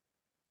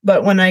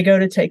 But when I go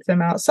to take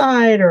them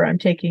outside or I'm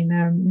taking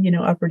them,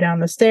 up or down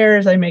the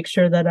stairs, I make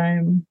sure that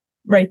I'm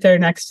right there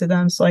next to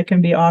them so I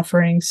can be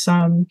offering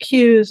some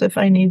cues if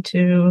I need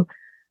to,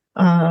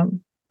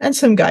 and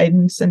some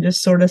guidance and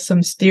just sort of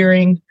some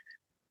steering.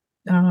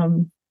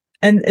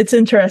 And it's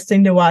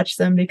interesting to watch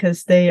them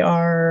because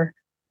they're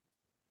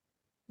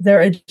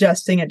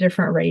adjusting at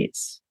different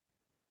rates.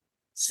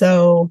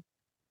 So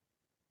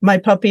my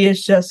puppy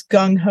is just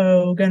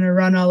gung-ho, going to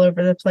run all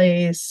over the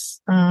place.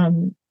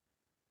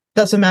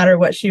 Doesn't matter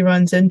what she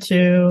runs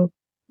into.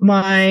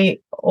 My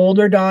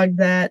older dog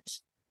that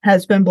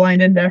has been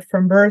blind and deaf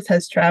from birth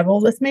has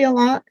traveled with me a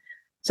lot.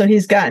 So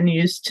he's gotten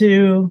used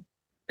to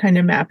kind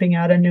of mapping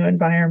out a new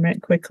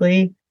environment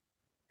quickly.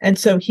 And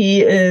so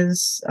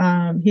he's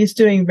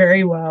doing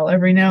very well.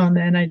 Every now and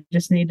then I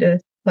just need to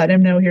let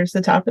him know here's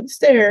the top of the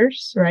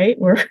stairs, right?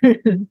 Where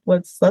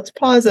let's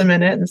pause a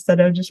minute instead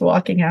of just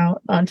walking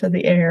out onto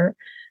the air.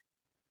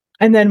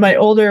 And then my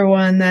older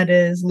one that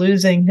is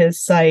losing his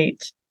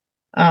sight,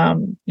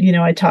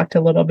 I talked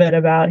a little bit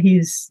about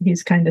he's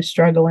kind of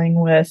struggling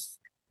with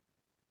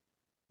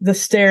the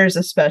stairs,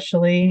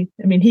 especially.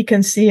 I mean, he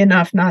can see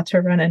enough not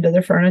to run into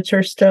the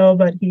furniture still,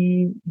 but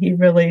he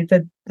really,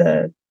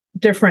 the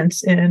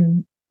difference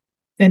in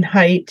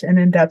height and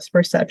in depth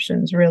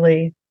perception's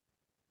really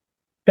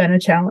been a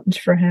challenge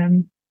for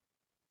him.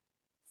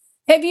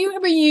 Have you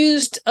ever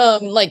used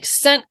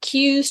scent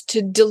cues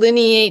to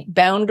delineate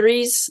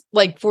boundaries?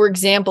 Like, for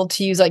example,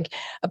 to use like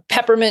a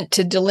peppermint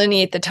to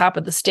delineate the top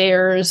of the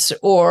stairs,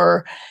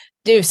 or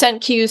do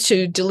scent cues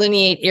to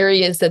delineate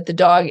areas that the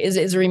dog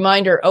is a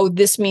reminder, oh,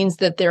 this means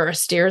that there are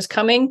stairs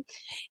coming?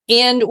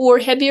 And or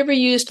have you ever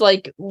used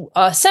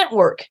scent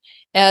work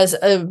as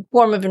a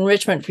form of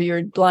enrichment for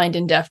your blind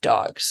and deaf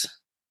dogs?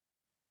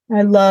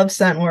 I love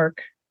scent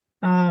work.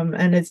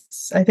 And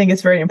I think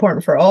it's very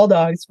important for all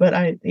dogs, but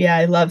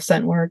I love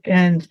scent work.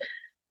 And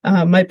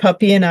my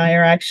puppy and I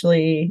are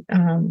actually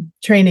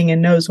training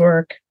in nose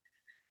work.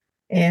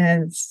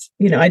 And,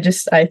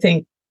 I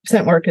think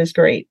scent work is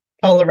great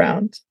all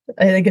around.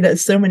 I think it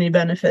has so many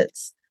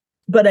benefits,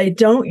 but I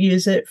don't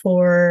use it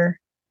for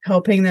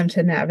helping them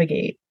to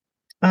navigate.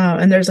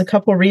 And there's a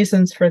couple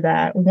reasons for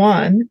that.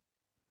 One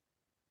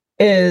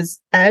is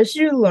as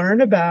you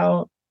learn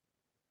about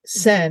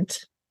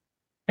scent,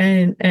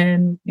 and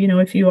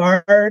if you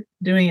are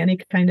doing any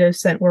kind of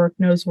scent work,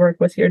 nose work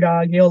with your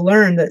dog, you'll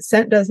learn that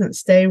scent doesn't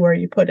stay where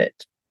you put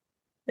it.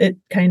 It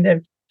kind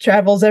of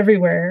travels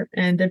everywhere.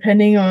 And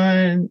depending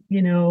on,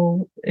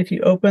 if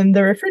you open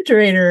the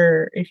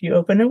refrigerator, if you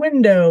open a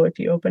window, if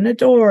you open a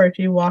door, if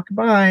you walk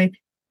by,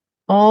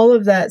 all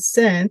of that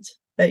scent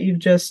that you've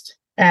just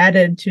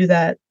added to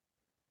that,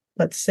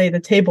 let's say the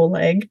table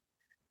leg,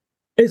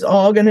 is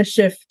all going to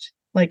shift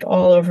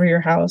all over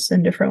your house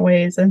in different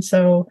ways. And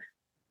so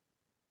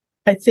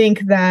I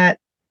think that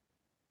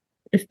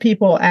if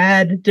people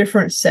add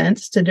different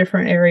scents to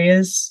different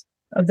areas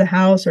of the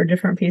house or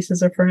different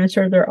pieces of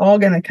furniture, they're all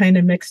going to kind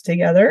of mix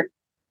together,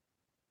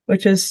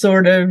 which is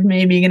sort of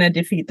maybe going to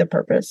defeat the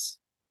purpose.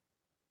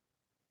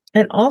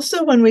 And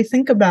also when we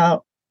think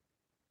about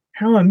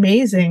how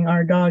amazing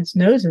our dogs'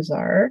 noses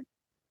are,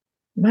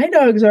 my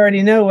dogs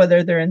already know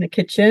whether they're in the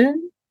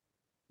kitchen,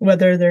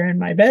 whether they're in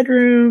my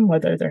bedroom,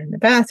 whether they're in the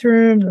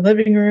bathroom, the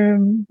living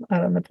room,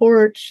 out on the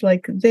porch.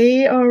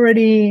 They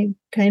already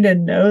kind of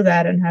know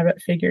that and have it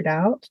figured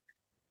out.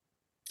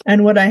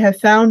 And what I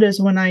have found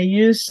is when I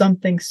use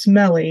something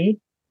smelly,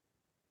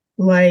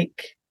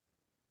 let's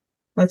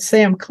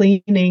say I'm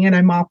cleaning and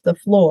I mop the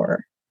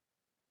floor,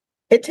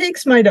 it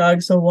takes my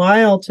dogs a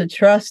while to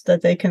trust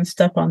that they can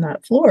step on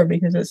that floor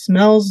because it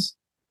smells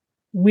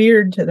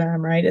weird to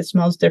them, right? It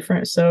smells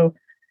different. So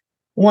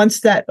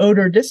once that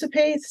odor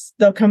dissipates,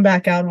 they'll come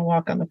back out and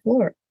walk on the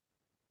floor.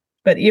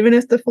 But even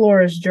if the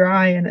floor is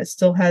dry and it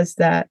still has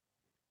that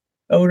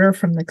odor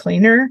from the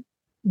cleaner,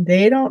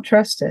 they don't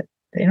trust it.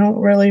 They don't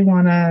really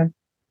want to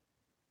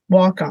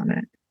walk on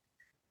it.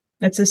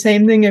 It's the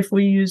same thing if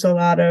we use a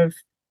lot of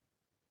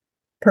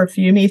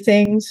perfumey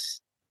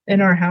things in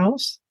our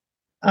house.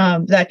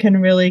 That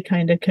can really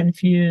kind of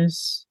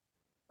confuse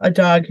a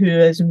dog who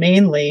is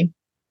mainly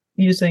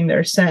using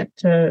their scent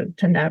to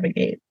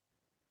navigate.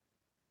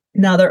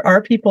 Now, there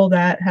are people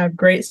that have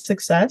great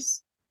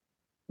success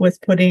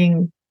with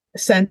putting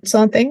scents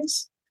on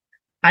things.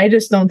 I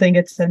just don't think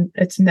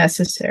it's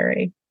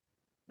necessary.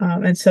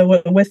 And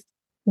so with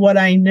what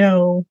I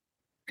know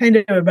kind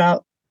of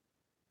about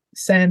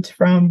scent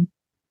from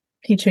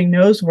teaching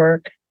nose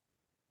work,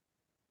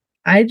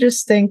 I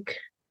just think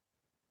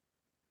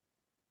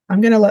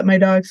I'm going to let my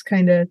dogs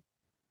kind of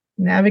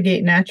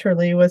navigate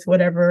naturally with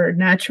whatever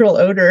natural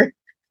odor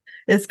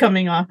is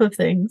coming off of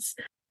things.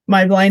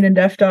 My blind and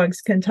deaf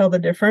dogs can tell the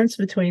difference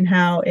between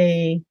how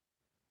a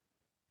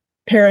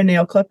pair of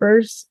nail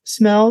clippers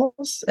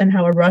smells and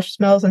how a brush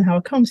smells and how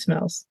a comb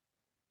smells,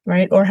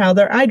 right? Or how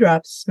their eye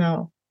drops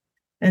smell.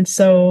 And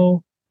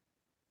so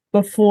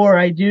before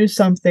I do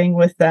something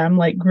with them,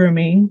 like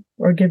grooming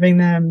or giving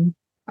them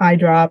eye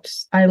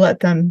drops, I let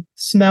them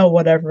smell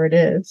whatever it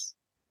is.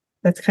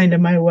 That's kind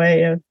of my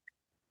way of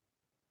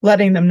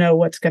letting them know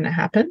what's going to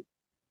happen.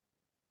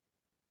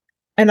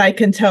 And I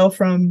can tell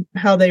from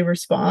how they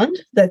respond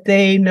that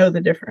they know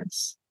the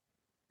difference.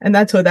 And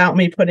that's without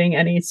me putting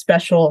any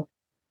special,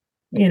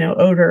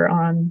 odor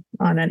on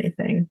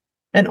anything.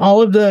 And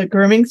all of the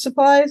grooming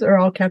supplies are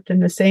all kept in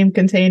the same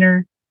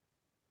container,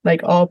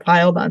 like all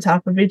piled on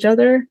top of each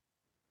other.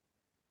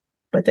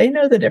 But they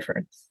know the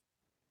difference.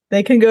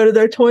 They can go to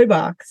their toy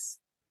box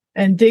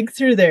and dig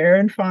through there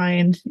and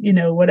find,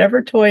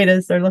 whatever toy it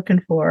is they're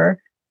looking for.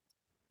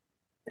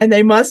 And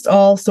they must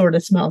all sort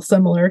of smell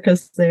similar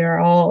because they are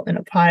all in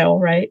a pile,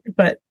 right?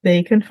 But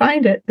they can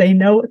find it. They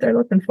know what they're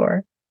looking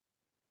for.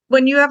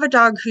 When you have a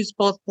dog who's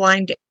both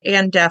blind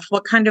and deaf,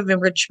 what kind of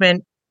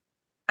enrichment?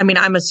 I mean,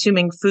 I'm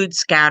assuming food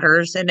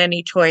scatters and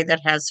any toy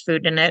that has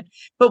food in it.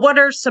 But what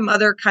are some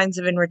other kinds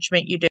of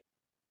enrichment you do?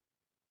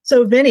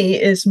 So Vinny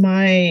is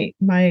my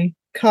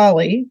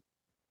collie,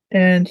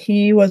 and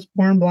he was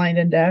born blind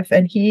and deaf,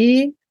 and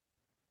he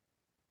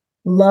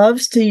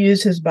loves to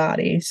use his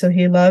body. So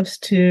he loves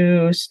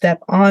to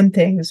step on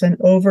things and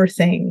over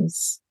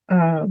things.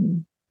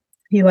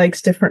 He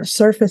likes different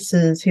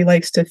surfaces. He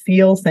likes to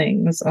feel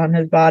things on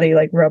his body,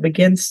 like rub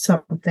against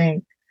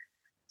something.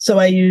 So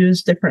I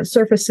use different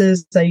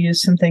surfaces. I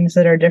use some things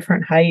that are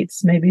different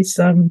heights, maybe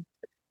some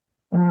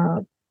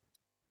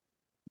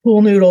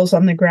pool noodles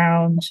on the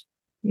ground,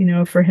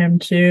 for him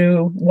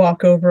to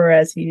walk over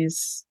as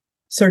he's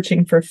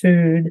searching for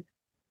food.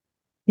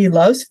 He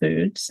loves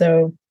food.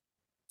 So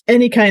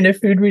any kind of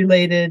food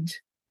related,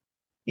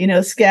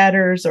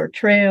 scatters or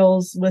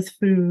trails with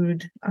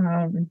food,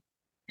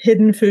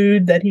 hidden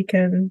food that he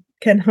can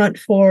hunt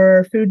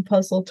for, food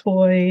puzzle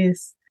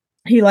toys.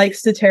 He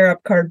likes to tear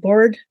up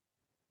cardboard.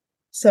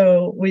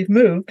 So we've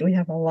moved. We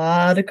have a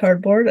lot of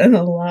cardboard and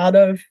a lot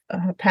of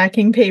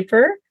packing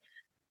paper.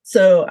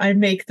 So I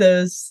make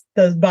those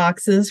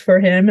boxes for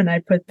him, and I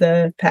put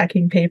the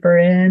packing paper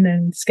in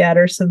and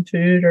scatter some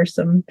food or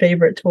some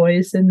favorite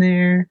toys in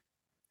there.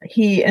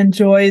 He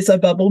enjoys a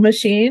bubble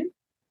machine.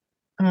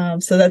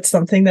 So that's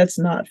something that's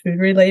not food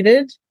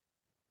related.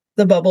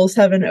 The bubbles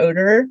have an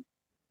odor,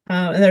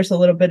 and there's a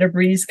little bit of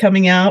breeze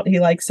coming out. He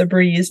likes a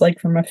breeze like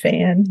from a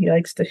fan. He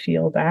likes to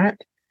feel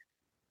that.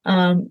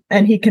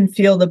 And he can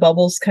feel the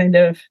bubbles kind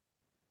of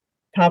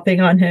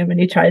popping on him, and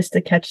he tries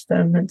to catch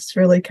them. It's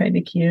really kind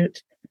of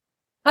cute.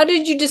 How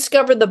did you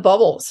discover the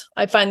bubbles?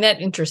 I find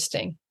that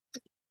interesting.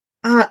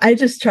 I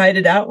just tried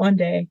it out one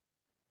day.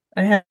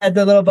 I had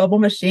the little bubble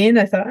machine.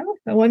 I thought,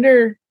 I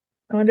wonder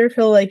if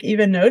he'll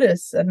even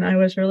notice. And I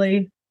was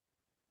really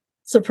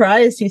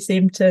surprised. He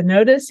seemed to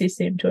notice. He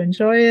seemed to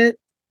enjoy it.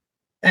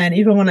 And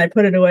even when I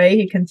put it away,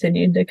 he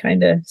continued to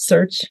kind of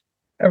search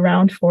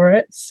around for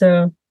it.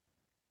 So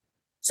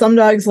some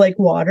dogs like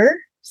water.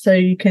 So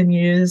you can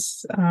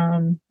use,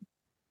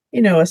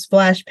 a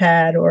splash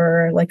pad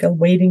or like a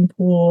wading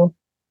pool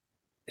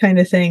kind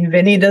of thing.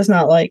 Vinny does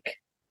not like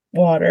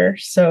water,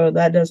 so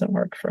that doesn't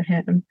work for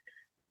him.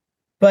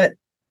 But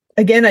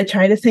again, I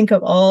try to think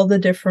of all the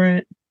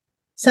different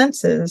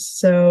senses.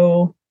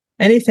 So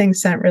anything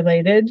scent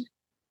related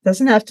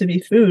doesn't have to be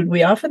food.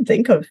 We often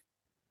think of,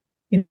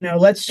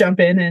 let's jump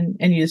in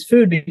and use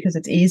food because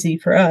it's easy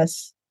for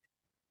us.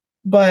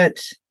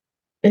 But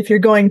if you're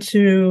going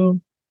to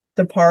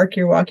the park,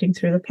 you're walking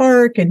through the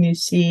park and you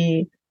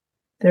see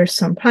there's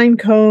some pine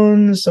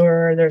cones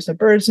or there's a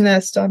bird's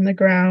nest on the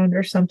ground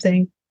or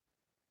something,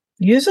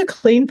 use a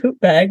clean poop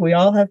bag. We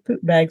all have poop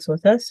bags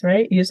with us,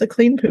 right? Use a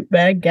clean poop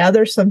bag,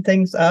 gather some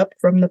things up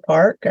from the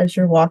park as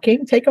you're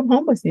walking, take them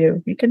home with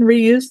you. You can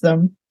reuse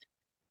them.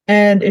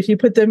 And if you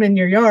put them in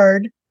your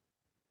yard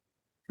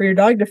for your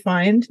dog to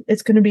find,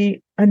 it's going to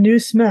be a new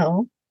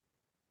smell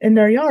in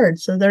their yard.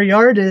 So their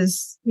yard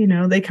is,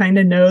 they kind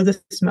of know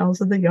the smells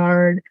of the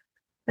yard.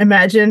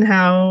 Imagine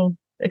how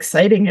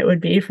exciting it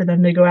would be for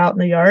them to go out in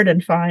the yard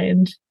and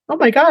find, oh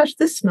my gosh,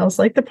 this smells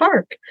like the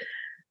park.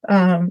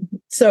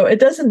 So it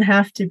doesn't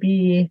have to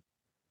be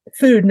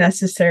food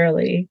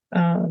necessarily.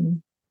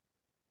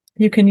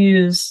 You can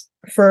use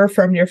fur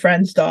from your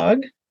friend's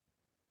dog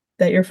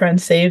that your friend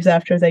saves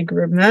after they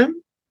groom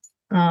them,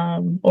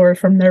 or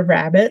from their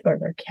rabbit or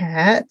their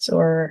cat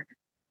or,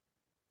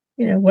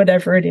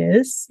 whatever it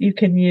is. You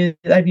can use,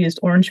 I've used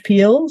orange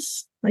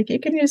peels Like you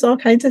can use all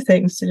kinds of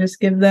things to just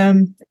give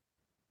them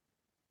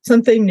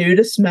something new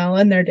to smell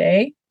in their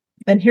day.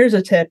 And here's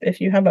a tip: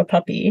 if you have a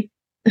puppy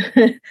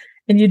and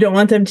you don't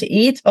want them to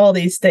eat all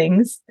these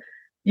things,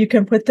 you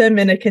can put them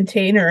in a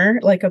container,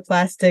 like a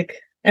plastic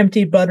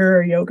empty butter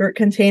or yogurt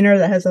container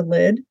that has a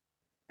lid,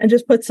 and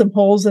just put some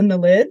holes in the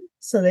lid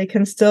so they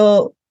can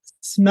still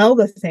smell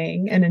the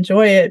thing and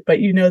enjoy it, but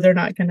they're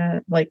not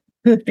gonna like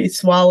be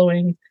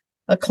swallowing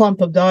a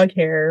clump of dog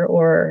hair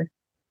or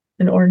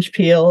an orange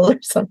peel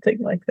or something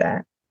like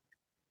that.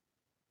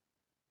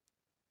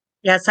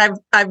 Yes,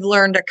 I've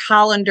learned a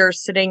colander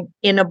sitting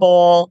in a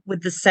bowl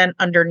with the scent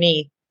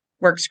underneath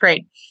works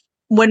great.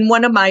 When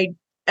one of my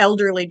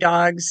elderly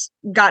dogs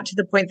got to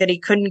the point that he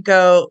couldn't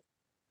go,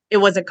 it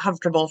wasn't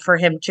comfortable for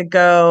him to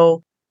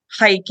go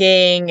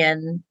hiking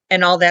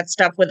and all that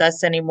stuff with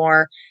us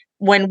anymore.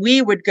 When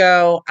we would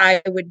go,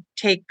 I would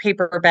take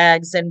paper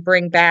bags and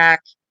bring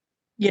back,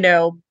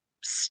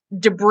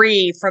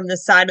 debris from the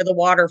side of the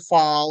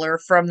waterfall or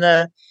from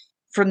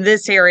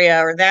this area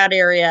or that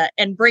area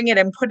and bring it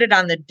and put it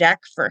on the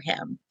deck for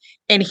him.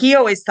 And he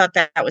always thought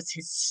that was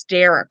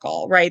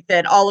hysterical, right?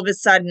 That all of a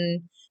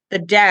sudden the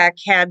deck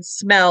had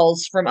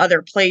smells from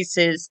other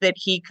places that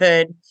he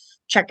could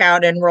check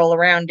out and roll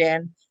around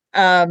in.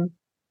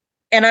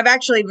 And I've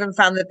actually even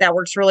found that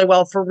works really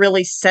well for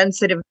really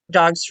sensitive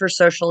dogs for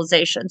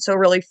socialization. So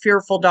really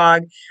fearful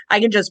dog, I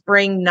can just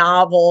bring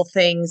novel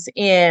things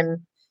in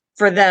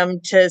for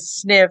them to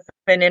sniff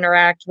and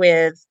interact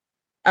with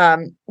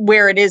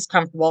where it is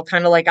comfortable,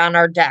 kind of like on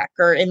our deck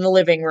or in the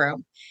living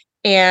room,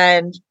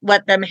 and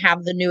let them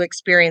have the new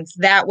experience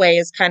that way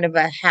is kind of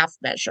a half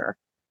measure.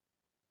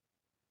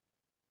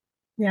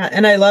 Yeah.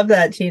 And I love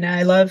that, Tina.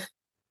 I love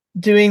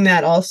doing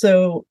that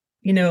also.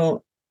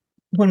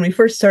 When we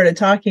first started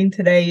talking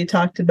today, you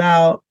talked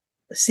about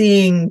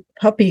seeing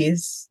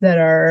puppies that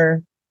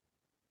are,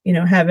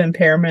 have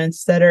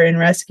impairments, that are in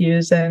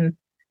rescues and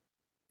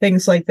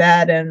things like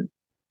that. And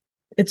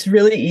it's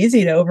really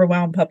easy to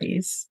overwhelm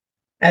puppies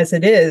as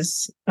it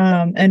is.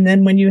 And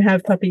then when you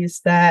have puppies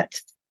that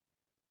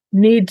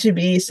need to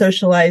be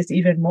socialized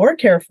even more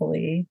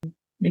carefully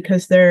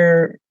because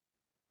they're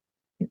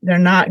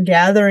not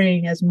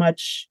gathering as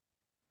much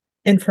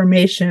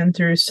information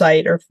through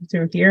sight or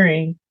through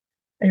hearing,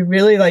 I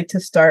really like to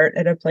start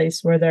at a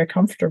place where they're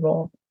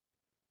comfortable.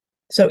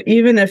 So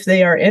even if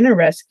they are in a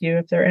rescue,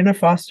 if they're in a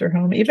foster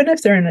home, even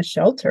if they're in a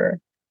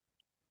shelter,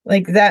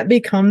 like that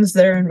becomes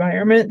their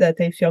environment that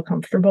they feel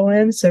comfortable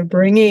in. So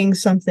bringing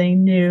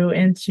something new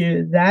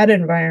into that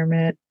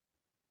environment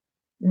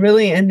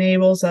really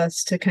enables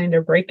us to kind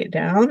of break it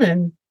down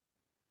and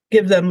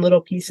give them little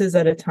pieces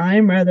at a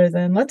time rather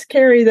than let's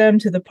carry them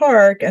to the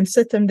park and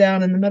sit them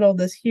down in the middle of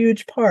this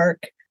huge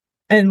park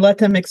and let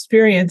them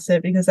experience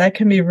it, because that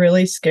can be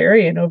really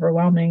scary and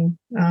overwhelming,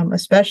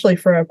 especially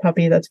for a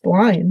puppy that's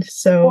blind.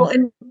 So,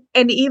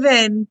 and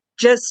even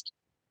just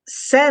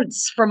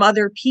sense from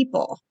other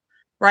people,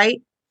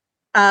 right?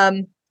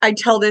 I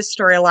tell this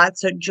story a lot,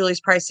 so Julie's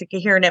probably sick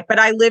of hearing it, but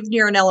I live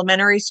near an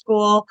elementary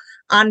school.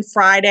 On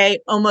Friday,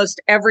 almost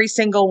every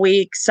single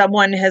week,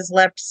 someone has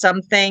left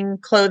something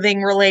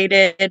clothing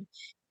related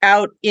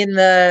out in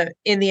the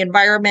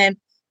environment.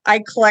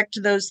 I collect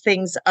those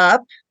things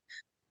up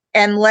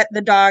and let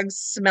the dogs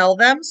smell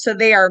them. So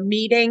they are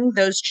meeting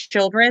those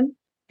children.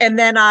 And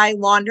then I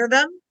launder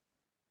them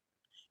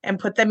and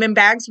put them in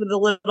bags with a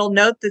little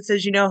note that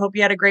says, hope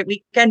you had a great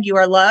weekend. You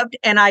are loved.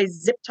 And I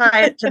zip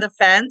tie it to the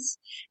fence.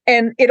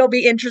 And it'll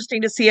be interesting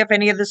to see if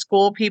any of the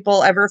school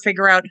people ever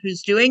figure out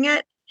who's doing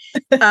it.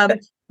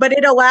 But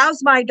it allows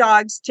my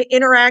dogs to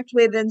interact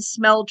with and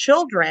smell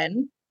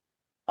children,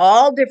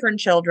 all different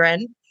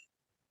children.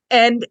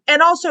 And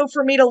also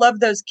for me to love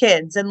those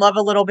kids and love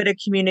a little bit of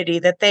community,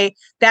 that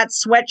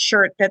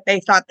sweatshirt that they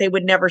thought they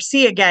would never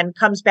see again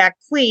comes back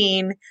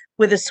clean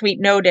with a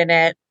sweet note in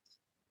it,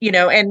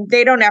 and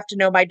they don't have to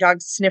know my dog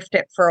sniffed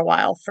it for a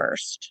while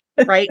first.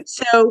 Right.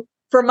 So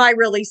for my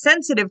really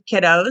sensitive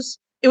kiddos,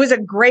 it was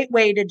a great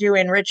way to do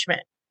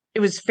enrichment. It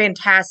was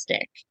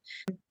fantastic.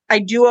 I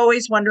do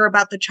always wonder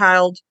about the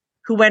child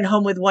who went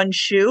home with one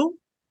shoe,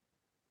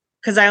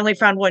 because I only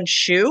found one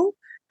shoe.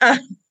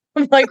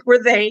 Like,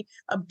 were they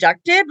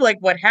abducted? Like,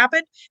 what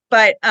happened?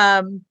 But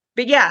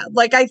yeah,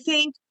 like, I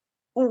think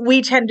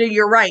we tend to,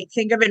 you're right,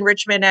 think of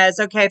enrichment as,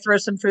 okay, throw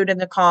some food in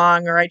the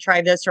Kong, or I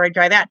try this, or I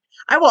try that.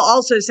 I will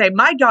also say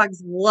my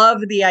dogs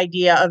love the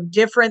idea of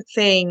different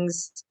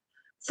things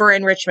for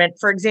enrichment.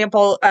 For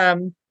example,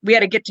 we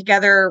had a get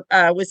together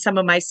with some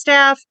of my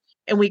staff,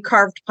 and we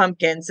carved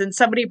pumpkins, and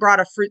somebody brought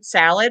a fruit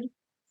salad.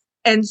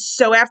 And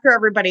so after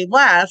everybody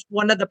left,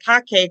 one of the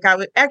pot cake,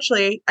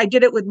 I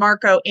did it with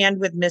Marco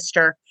and with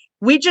Mister.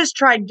 We just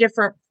tried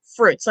different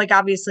fruits, like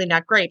obviously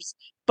not grapes,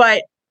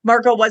 but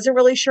Marco wasn't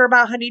really sure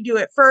about honeydew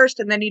at first.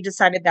 And then he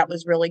decided that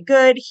was really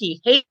good.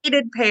 He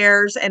hated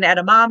pears and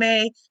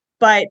edamame,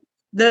 but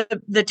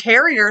the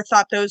terrier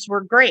thought those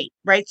were great.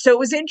 Right. So it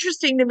was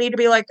interesting to me to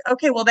be like,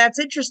 okay, well, that's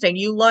interesting.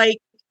 You like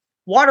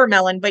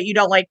watermelon, but you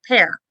don't like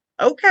pear.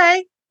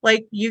 Okay.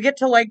 Like, you get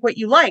to like what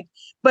you like.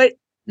 But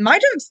My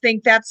dogs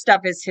think that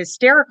stuff is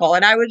hysterical.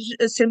 And I would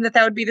assume that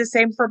that would be the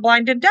same for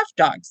blind and deaf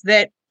dogs,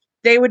 that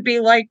they would be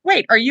like,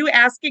 wait, are you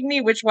asking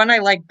me which one I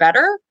like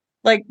better?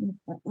 Like,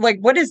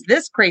 what is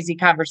this crazy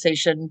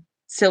conversation,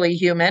 silly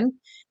human?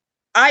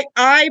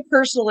 I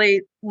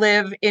personally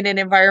live in an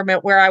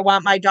environment where I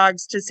want my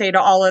dogs to say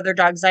to all other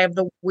dogs, I have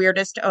the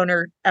weirdest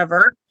owner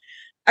ever.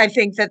 I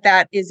think that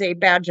that is a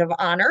badge of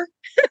honor.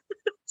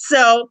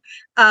 So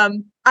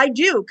I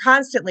do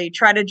constantly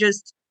try to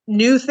just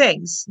new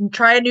things,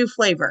 try a new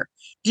flavor.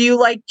 Do you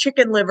like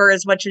chicken liver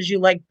as much as you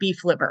like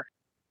beef liver?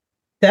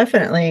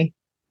 Definitely.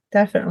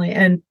 Definitely.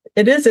 And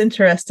it is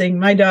interesting.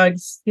 My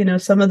dogs,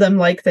 some of them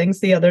like things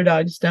the other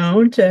dogs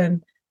don't,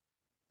 and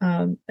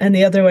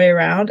the other way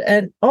around.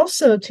 And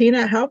also,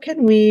 Tina, how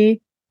can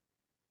we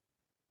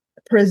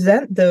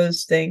present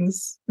those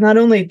things, not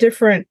only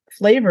different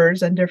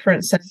flavors and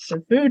different scents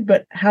of food,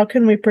 but how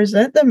can we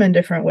present them in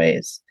different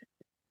ways?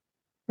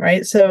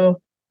 Right?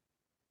 So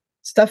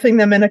stuffing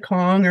them in a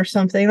Kong or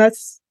something,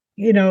 that's,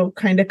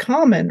 kind of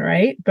common,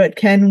 right? But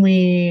can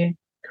we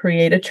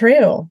create a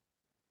trail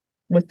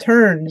with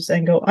turns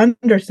and go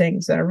under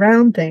things and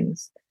around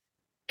things?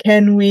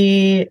 Can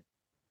we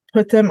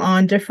put them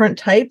on different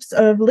types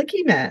of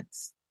licky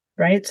mats,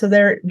 right? So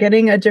they're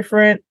getting a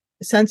different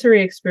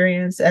sensory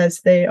experience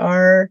as they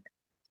are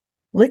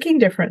licking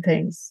different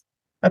things.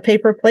 A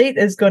paper plate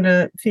is going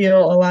to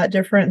feel a lot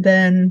different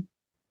than,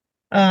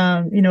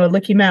 a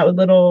licky mat with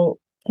little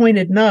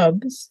pointed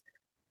nubs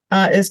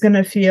is going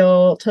to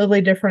feel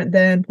totally different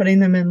than putting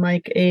them in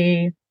like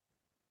a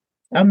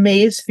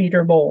maize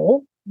feeder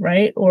bowl,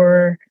 right?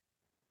 Or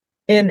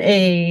in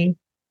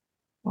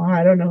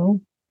I don't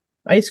know,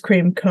 ice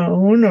cream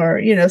cone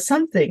or,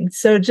 something.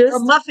 So just a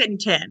muffin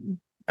tin.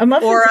 A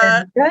muffin or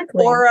tin,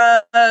 exactly. Or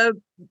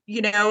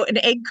an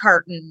egg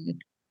carton,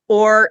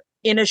 or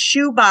in a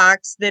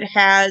shoebox that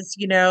has,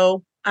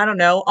 I don't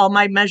know, all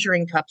my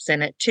measuring cups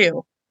in it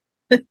too.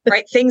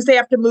 Right? Things they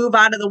have to move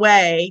out of the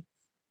way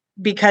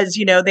because,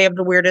 they have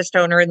the weirdest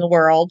owner in the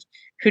world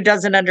who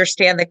doesn't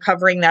understand that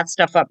covering that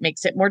stuff up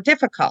makes it more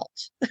difficult.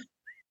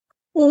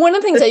 Well, one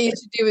of the things I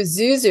used to do with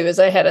Zuzu is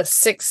I had a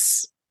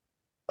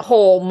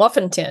 6-hole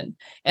muffin tin,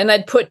 and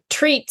I'd put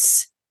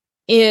treats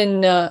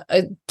in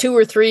a 2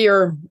 or 3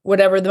 or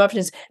whatever the muffin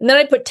is, and then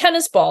I'd put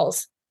tennis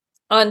balls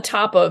on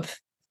top of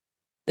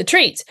the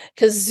treats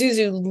because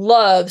Zuzu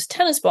loves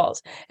tennis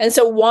balls. And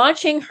so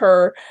watching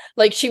her,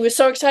 like, she was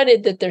so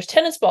excited that there's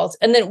tennis balls,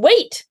 and then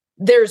wait,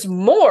 there's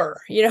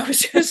more,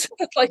 it's just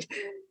like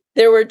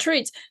there were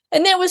treats.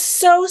 And that was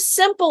so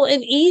simple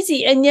and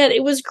easy, and yet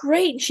it was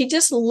great. She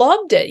just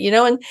loved it,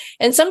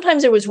 and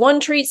sometimes there was one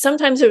treat,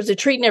 sometimes there was a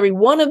treat in every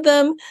one of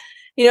them,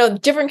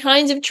 different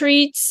kinds of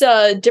treats,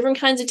 different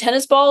kinds of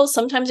tennis balls.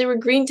 Sometimes they were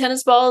green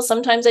tennis balls,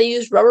 sometimes I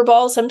used rubber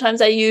balls,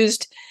 sometimes I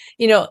used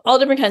all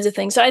different kinds of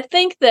things. So I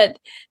think that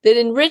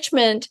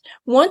enrichment,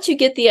 once you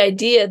get the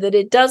idea that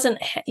it doesn't,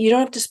 you don't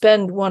have to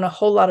spend a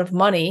whole lot of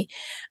money.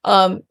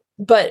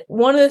 But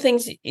one of the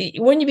things,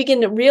 when you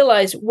begin to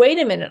realize, wait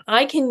a minute,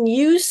 I can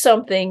use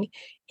something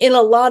in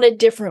a lot of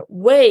different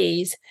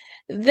ways,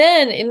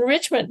 then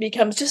enrichment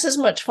becomes just as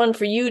much fun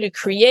for you to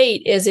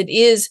create as it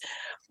is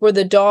for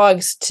the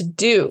dogs to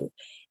do.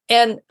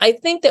 And I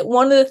think that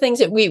one of the things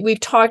that we've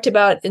talked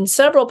about in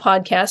several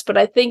podcasts, but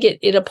I think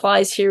it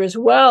applies here as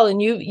well,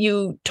 and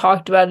you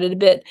talked about it a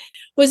bit,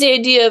 was the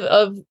idea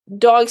of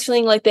dogs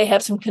feeling like they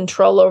have some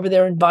control over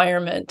their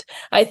environment.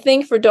 I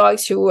think for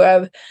dogs who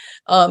have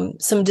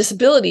some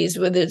disabilities,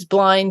 whether it's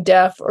blind,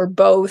 deaf, or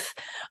both,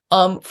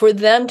 for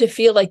them to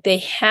feel like they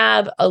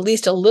have at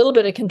least a little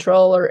bit of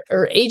control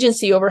or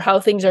agency over how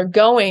things are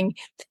going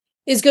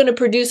is going to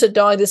produce a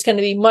dog that's going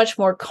to be much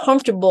more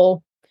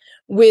comfortable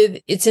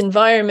with its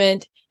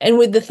environment and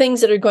with the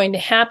things that are going to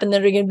happen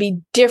that are going to be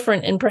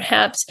different and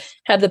perhaps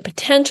have the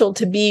potential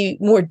to be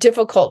more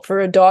difficult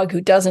for a dog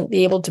who doesn't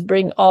be able to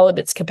bring all of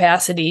its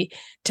capacity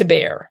to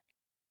bear.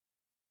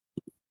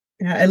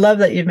 Yeah, I love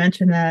that you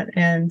mentioned that.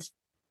 And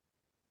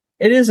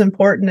it is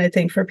important, I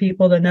think, for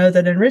people to know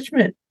that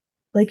enrichment,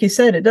 like you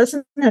said, it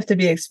doesn't have to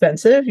be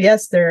expensive.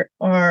 Yes, there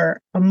are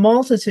a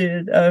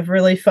multitude of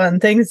really fun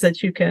things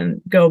that you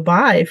can go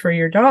buy for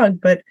your dog,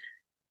 but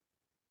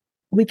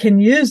we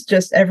can use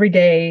just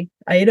everyday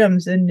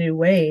items in new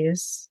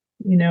ways,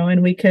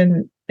 and we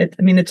can,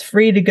 it's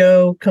free to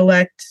go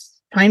collect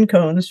pine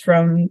cones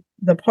from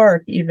the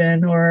park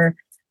even, or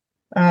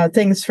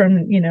things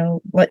from,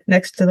 like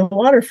next to the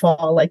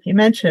waterfall, like you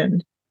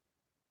mentioned.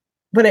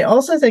 But I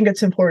also think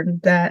it's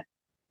important that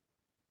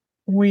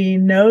we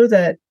know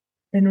that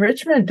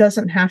enrichment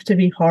doesn't have to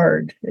be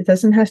hard. It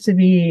doesn't have to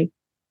be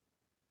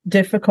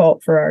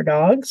difficult for our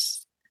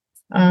dogs.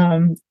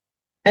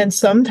 And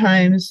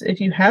sometimes if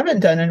you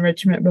haven't done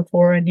enrichment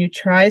before and you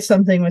try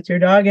something with your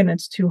dog and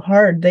it's too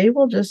hard, they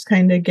will just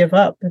kind of give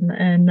up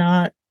and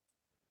not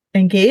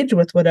engage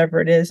with whatever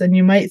it is. And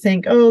you might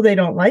think, oh, they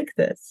don't like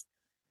this.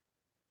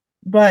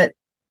 But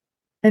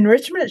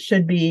enrichment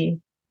should be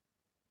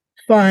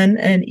fun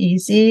and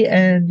easy,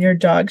 and your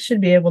dog should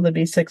be able to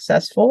be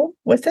successful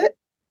with it.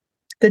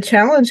 The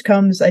challenge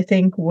comes, I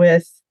think,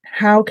 with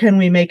how can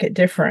we make it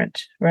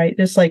different, right?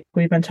 Just like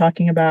we've been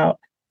talking about,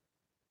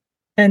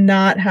 and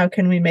not how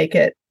can we make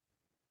it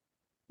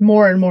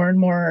more and more and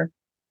more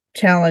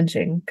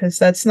challenging, because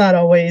that's not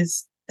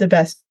always the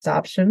best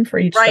option for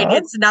each Right. dog.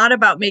 It's not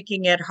about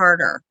making it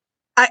harder.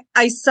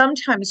 I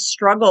sometimes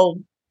struggle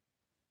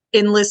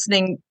in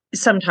listening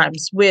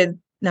sometimes with,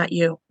 not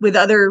you, with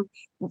other,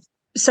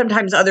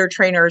 sometimes other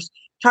trainers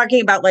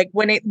talking about like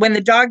when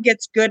the dog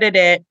gets good at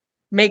it,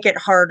 make it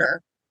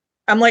harder.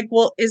 I'm like,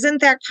 well,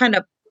 isn't that kind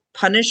of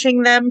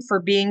punishing them for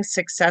being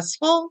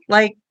successful?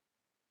 Like,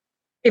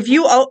 if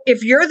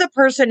you're the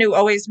person who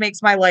always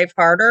makes my life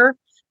harder,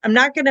 I'm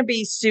not going to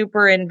be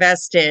super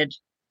invested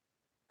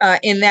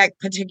in that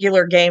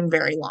particular game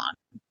very long,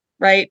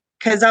 right?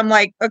 Because I'm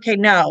like, okay,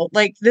 no,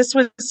 like this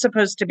was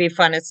supposed to be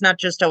fun. It's not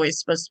just always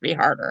supposed to be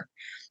harder.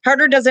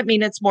 Harder doesn't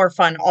mean it's more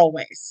fun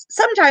always.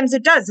 Sometimes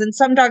it does, and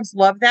some dogs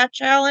love that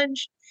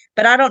challenge,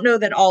 but I don't know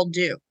that all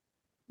do.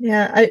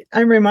 Yeah,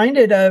 I'm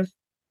reminded of,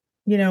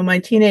 my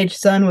teenage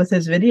son with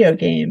his video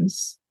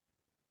games.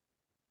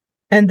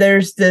 And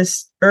there's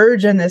this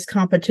urge and this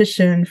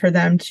competition for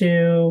them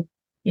to,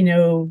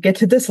 get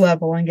to this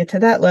level and get to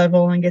that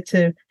level and get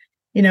to,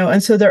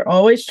 and so they're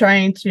always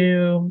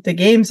the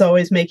game's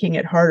always making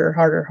it harder,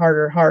 harder,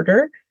 harder,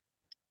 harder.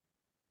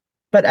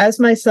 But as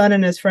my son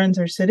and his friends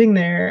are sitting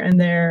there and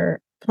they're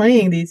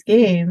playing these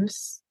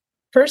games,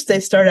 first they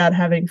start out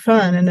having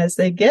fun. And as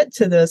they get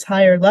to those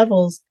higher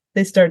levels,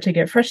 they start to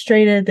get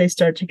frustrated. They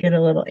start to get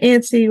a little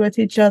antsy with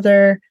each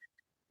other.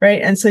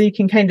 Right. And so you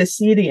can kind of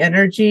see the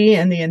energy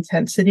and the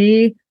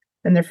intensity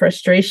and the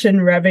frustration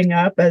revving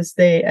up as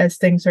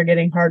things are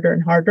getting harder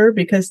and harder,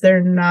 because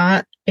they're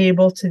not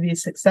able to be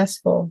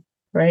successful.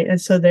 Right.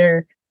 And so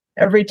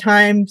every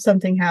time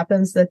something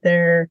happens that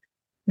they're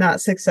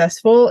not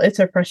successful, it's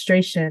a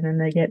frustration,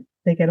 and they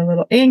get a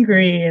little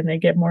angry and they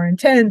get more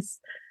intense.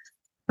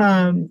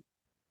 And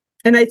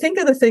I think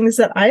of the things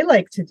that I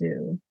like to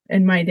do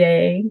in my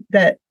day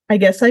that I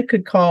guess I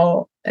could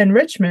call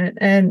enrichment,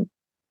 and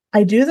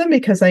I do them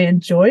because I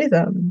enjoy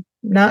them,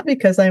 not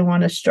because I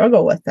want to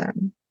struggle with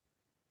them.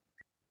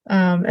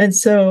 And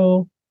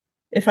so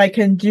if I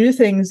can do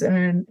things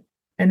and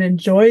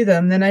enjoy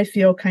them, then I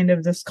feel kind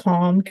of this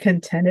calm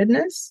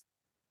contentedness.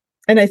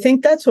 And I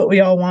think that's what we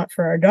all want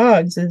for our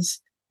dogs, is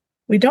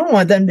we don't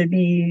want them to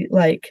be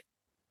like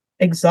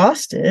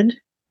exhausted.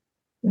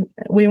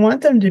 We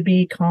want them to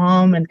be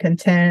calm and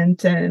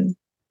content and,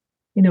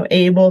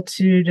 able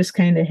to just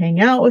kind of hang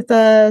out with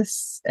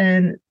us.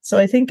 And so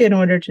I think in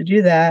order to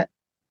do that,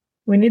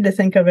 we need to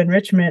think of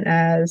enrichment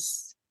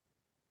as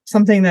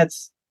something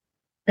that's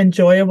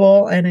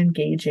enjoyable and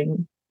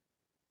engaging,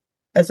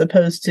 as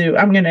opposed to,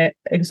 I'm going to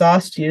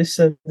exhaust you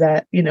so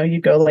that,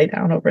 you go lay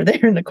down over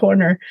there in the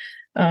corner,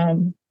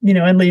 and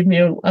leave me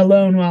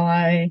alone while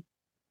I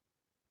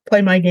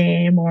play my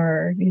game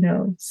or,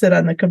 sit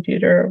on the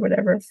computer or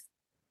whatever.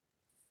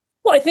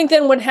 Well, I think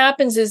then what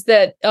happens is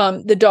that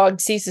the dog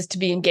ceases to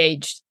be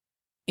engaged.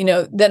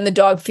 Then the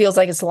dog feels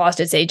like it's lost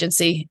its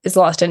agency, it's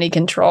lost any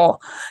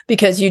control,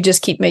 because you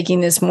just keep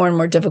making this more and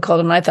more difficult.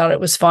 And I thought it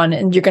was fun,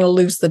 and you're going to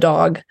lose the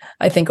dog,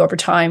 I think, over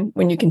time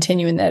when you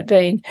continue in that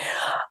vein.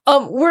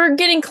 We're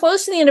getting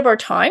close to the end of our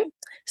time.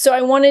 So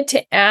I wanted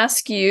to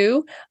ask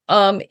you,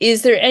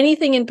 is there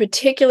anything in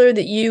particular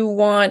that you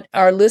want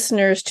our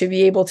listeners to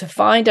be able to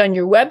find on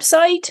your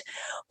website,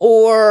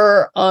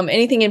 or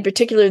anything in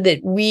particular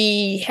that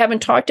we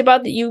haven't talked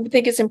about that you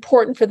think is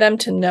important for them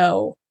to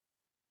know?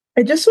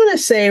 I just want to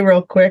say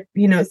real quick,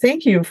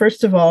 thank you,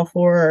 first of all,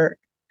 for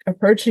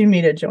approaching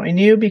me to join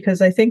you,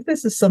 because I think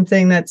this is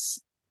something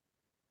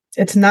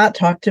it's not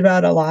talked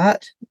about a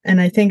lot.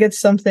 And I think it's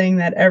something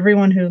that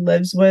everyone who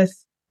lives with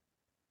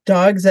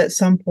dogs at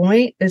some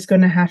point is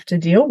going to have to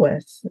deal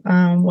with,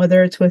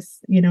 whether it's with,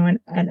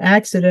 an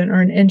accident or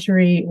an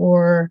injury,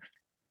 or,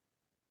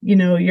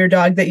 your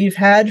dog that you've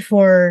had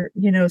for,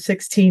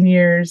 16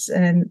 years.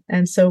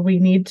 And so we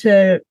need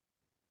to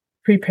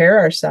prepare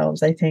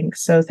ourselves, I think.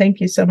 So thank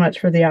you so much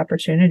for the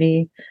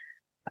opportunity.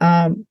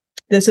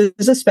 This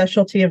is a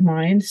specialty of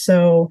mine.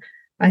 So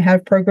I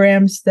have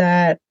programs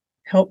that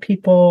help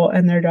people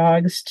and their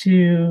dogs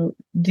to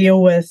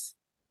deal with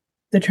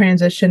the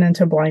transition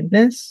into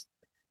blindness.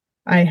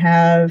 I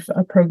have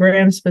a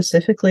program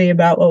specifically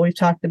about what we've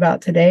talked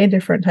about today,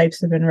 different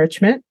types of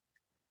enrichment,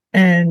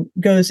 and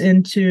goes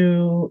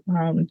into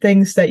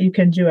things that you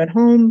can do at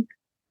home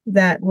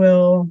that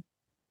will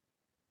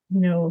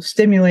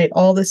stimulate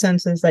all the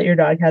senses that your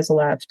dog has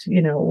left,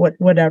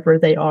 whatever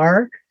they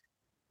are,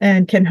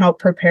 and can help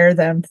prepare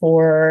them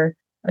for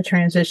a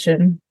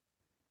transition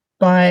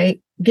by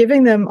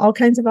giving them all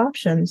kinds of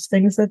options,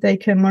 things that they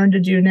can learn to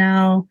do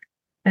now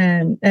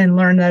and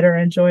learn that are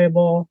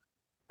enjoyable.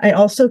 I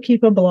also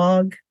keep a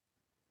blog.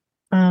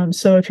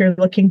 So if you're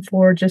looking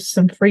for just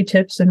some free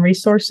tips and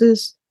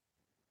resources,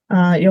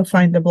 you'll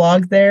find the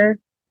blog there.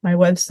 My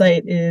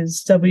website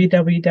is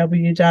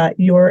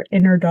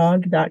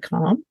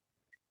www.yourinnerdog.com.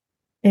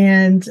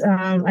 And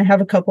I have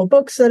a couple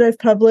books that I've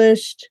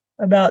published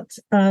about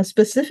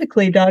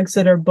specifically dogs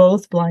that are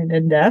both blind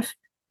and deaf.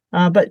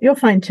 But you'll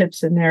find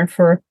tips in there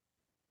for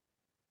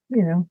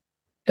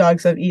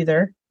dogs of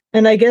either.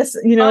 And I guess,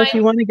 if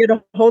you want to get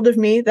a hold of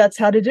me, that's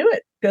how to do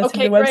it. Go to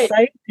the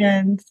website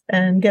and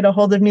get a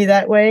hold of me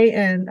that way.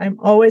 And I'm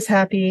always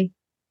happy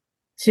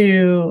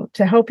to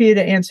help you,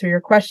 to answer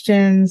your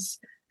questions.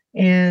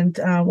 And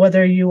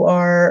whether you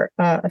are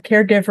a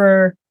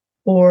caregiver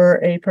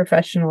or a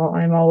professional,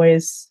 I'm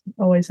always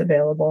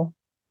available.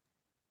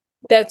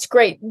 That's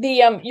great.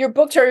 Your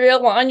books are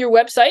available on your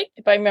website,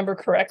 if I remember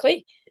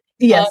correctly.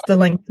 Yes, the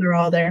links are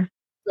all there.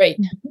 Great.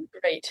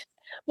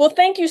 Well,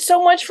 thank you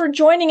so much for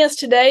joining us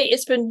today.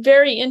 It's been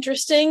very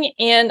interesting,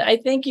 and I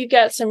think you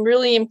got some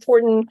really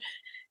important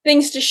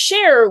things to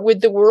share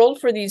with the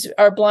world for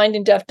our blind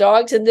and deaf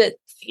dogs, and that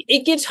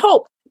it gives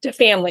hope to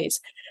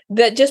families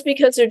that just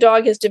because their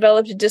dog has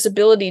developed a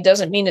disability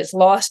doesn't mean it's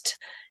lost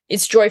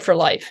its joy for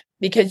life,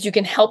 because you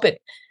can help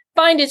it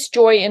find its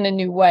joy in a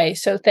new way.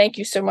 So thank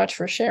you so much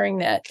for sharing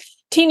that.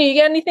 Tina, you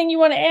got anything you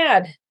want to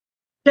add?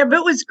 Deb,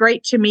 it was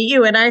great to meet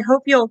you, and I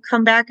hope you'll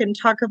come back and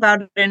talk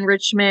about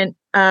enrichment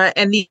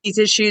and these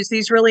issues,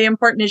 these really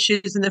important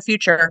issues in the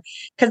future.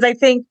 Because I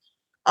think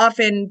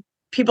often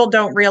people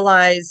don't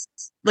realize,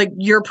 like,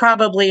 you're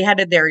probably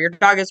headed there. Your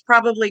dog is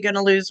probably going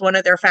to lose one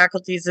of their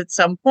faculties at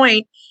some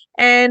point,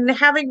 and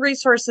having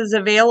resources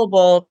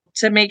available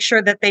to make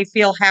sure that they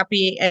feel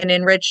happy and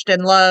enriched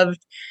and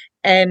loved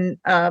and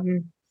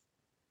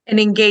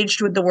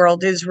engaged with the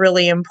world is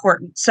really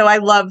important. So I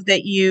love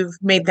that you've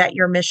made that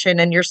your mission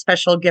and your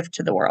special gift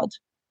to the world.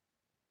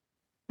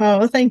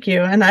 Oh, thank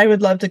you. And I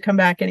would love to come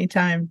back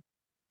anytime.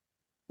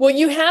 Well,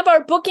 you have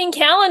our booking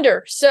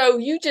calendar, so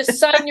you just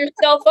sign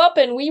yourself up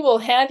and we will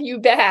have you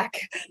back.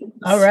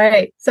 All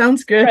right.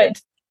 Sounds good.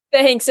 Right.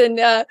 Thanks. And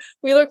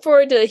we look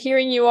forward to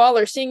hearing you all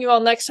or seeing you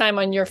all next time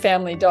on Your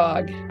Family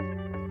Dog.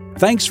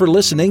 Thanks for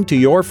listening to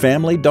Your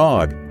Family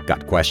Dog.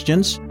 Got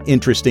questions?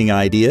 Interesting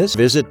ideas?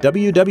 Visit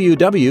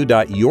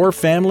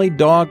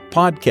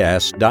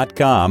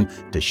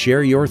www.yourfamilydogpodcast.com to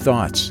share your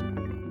thoughts.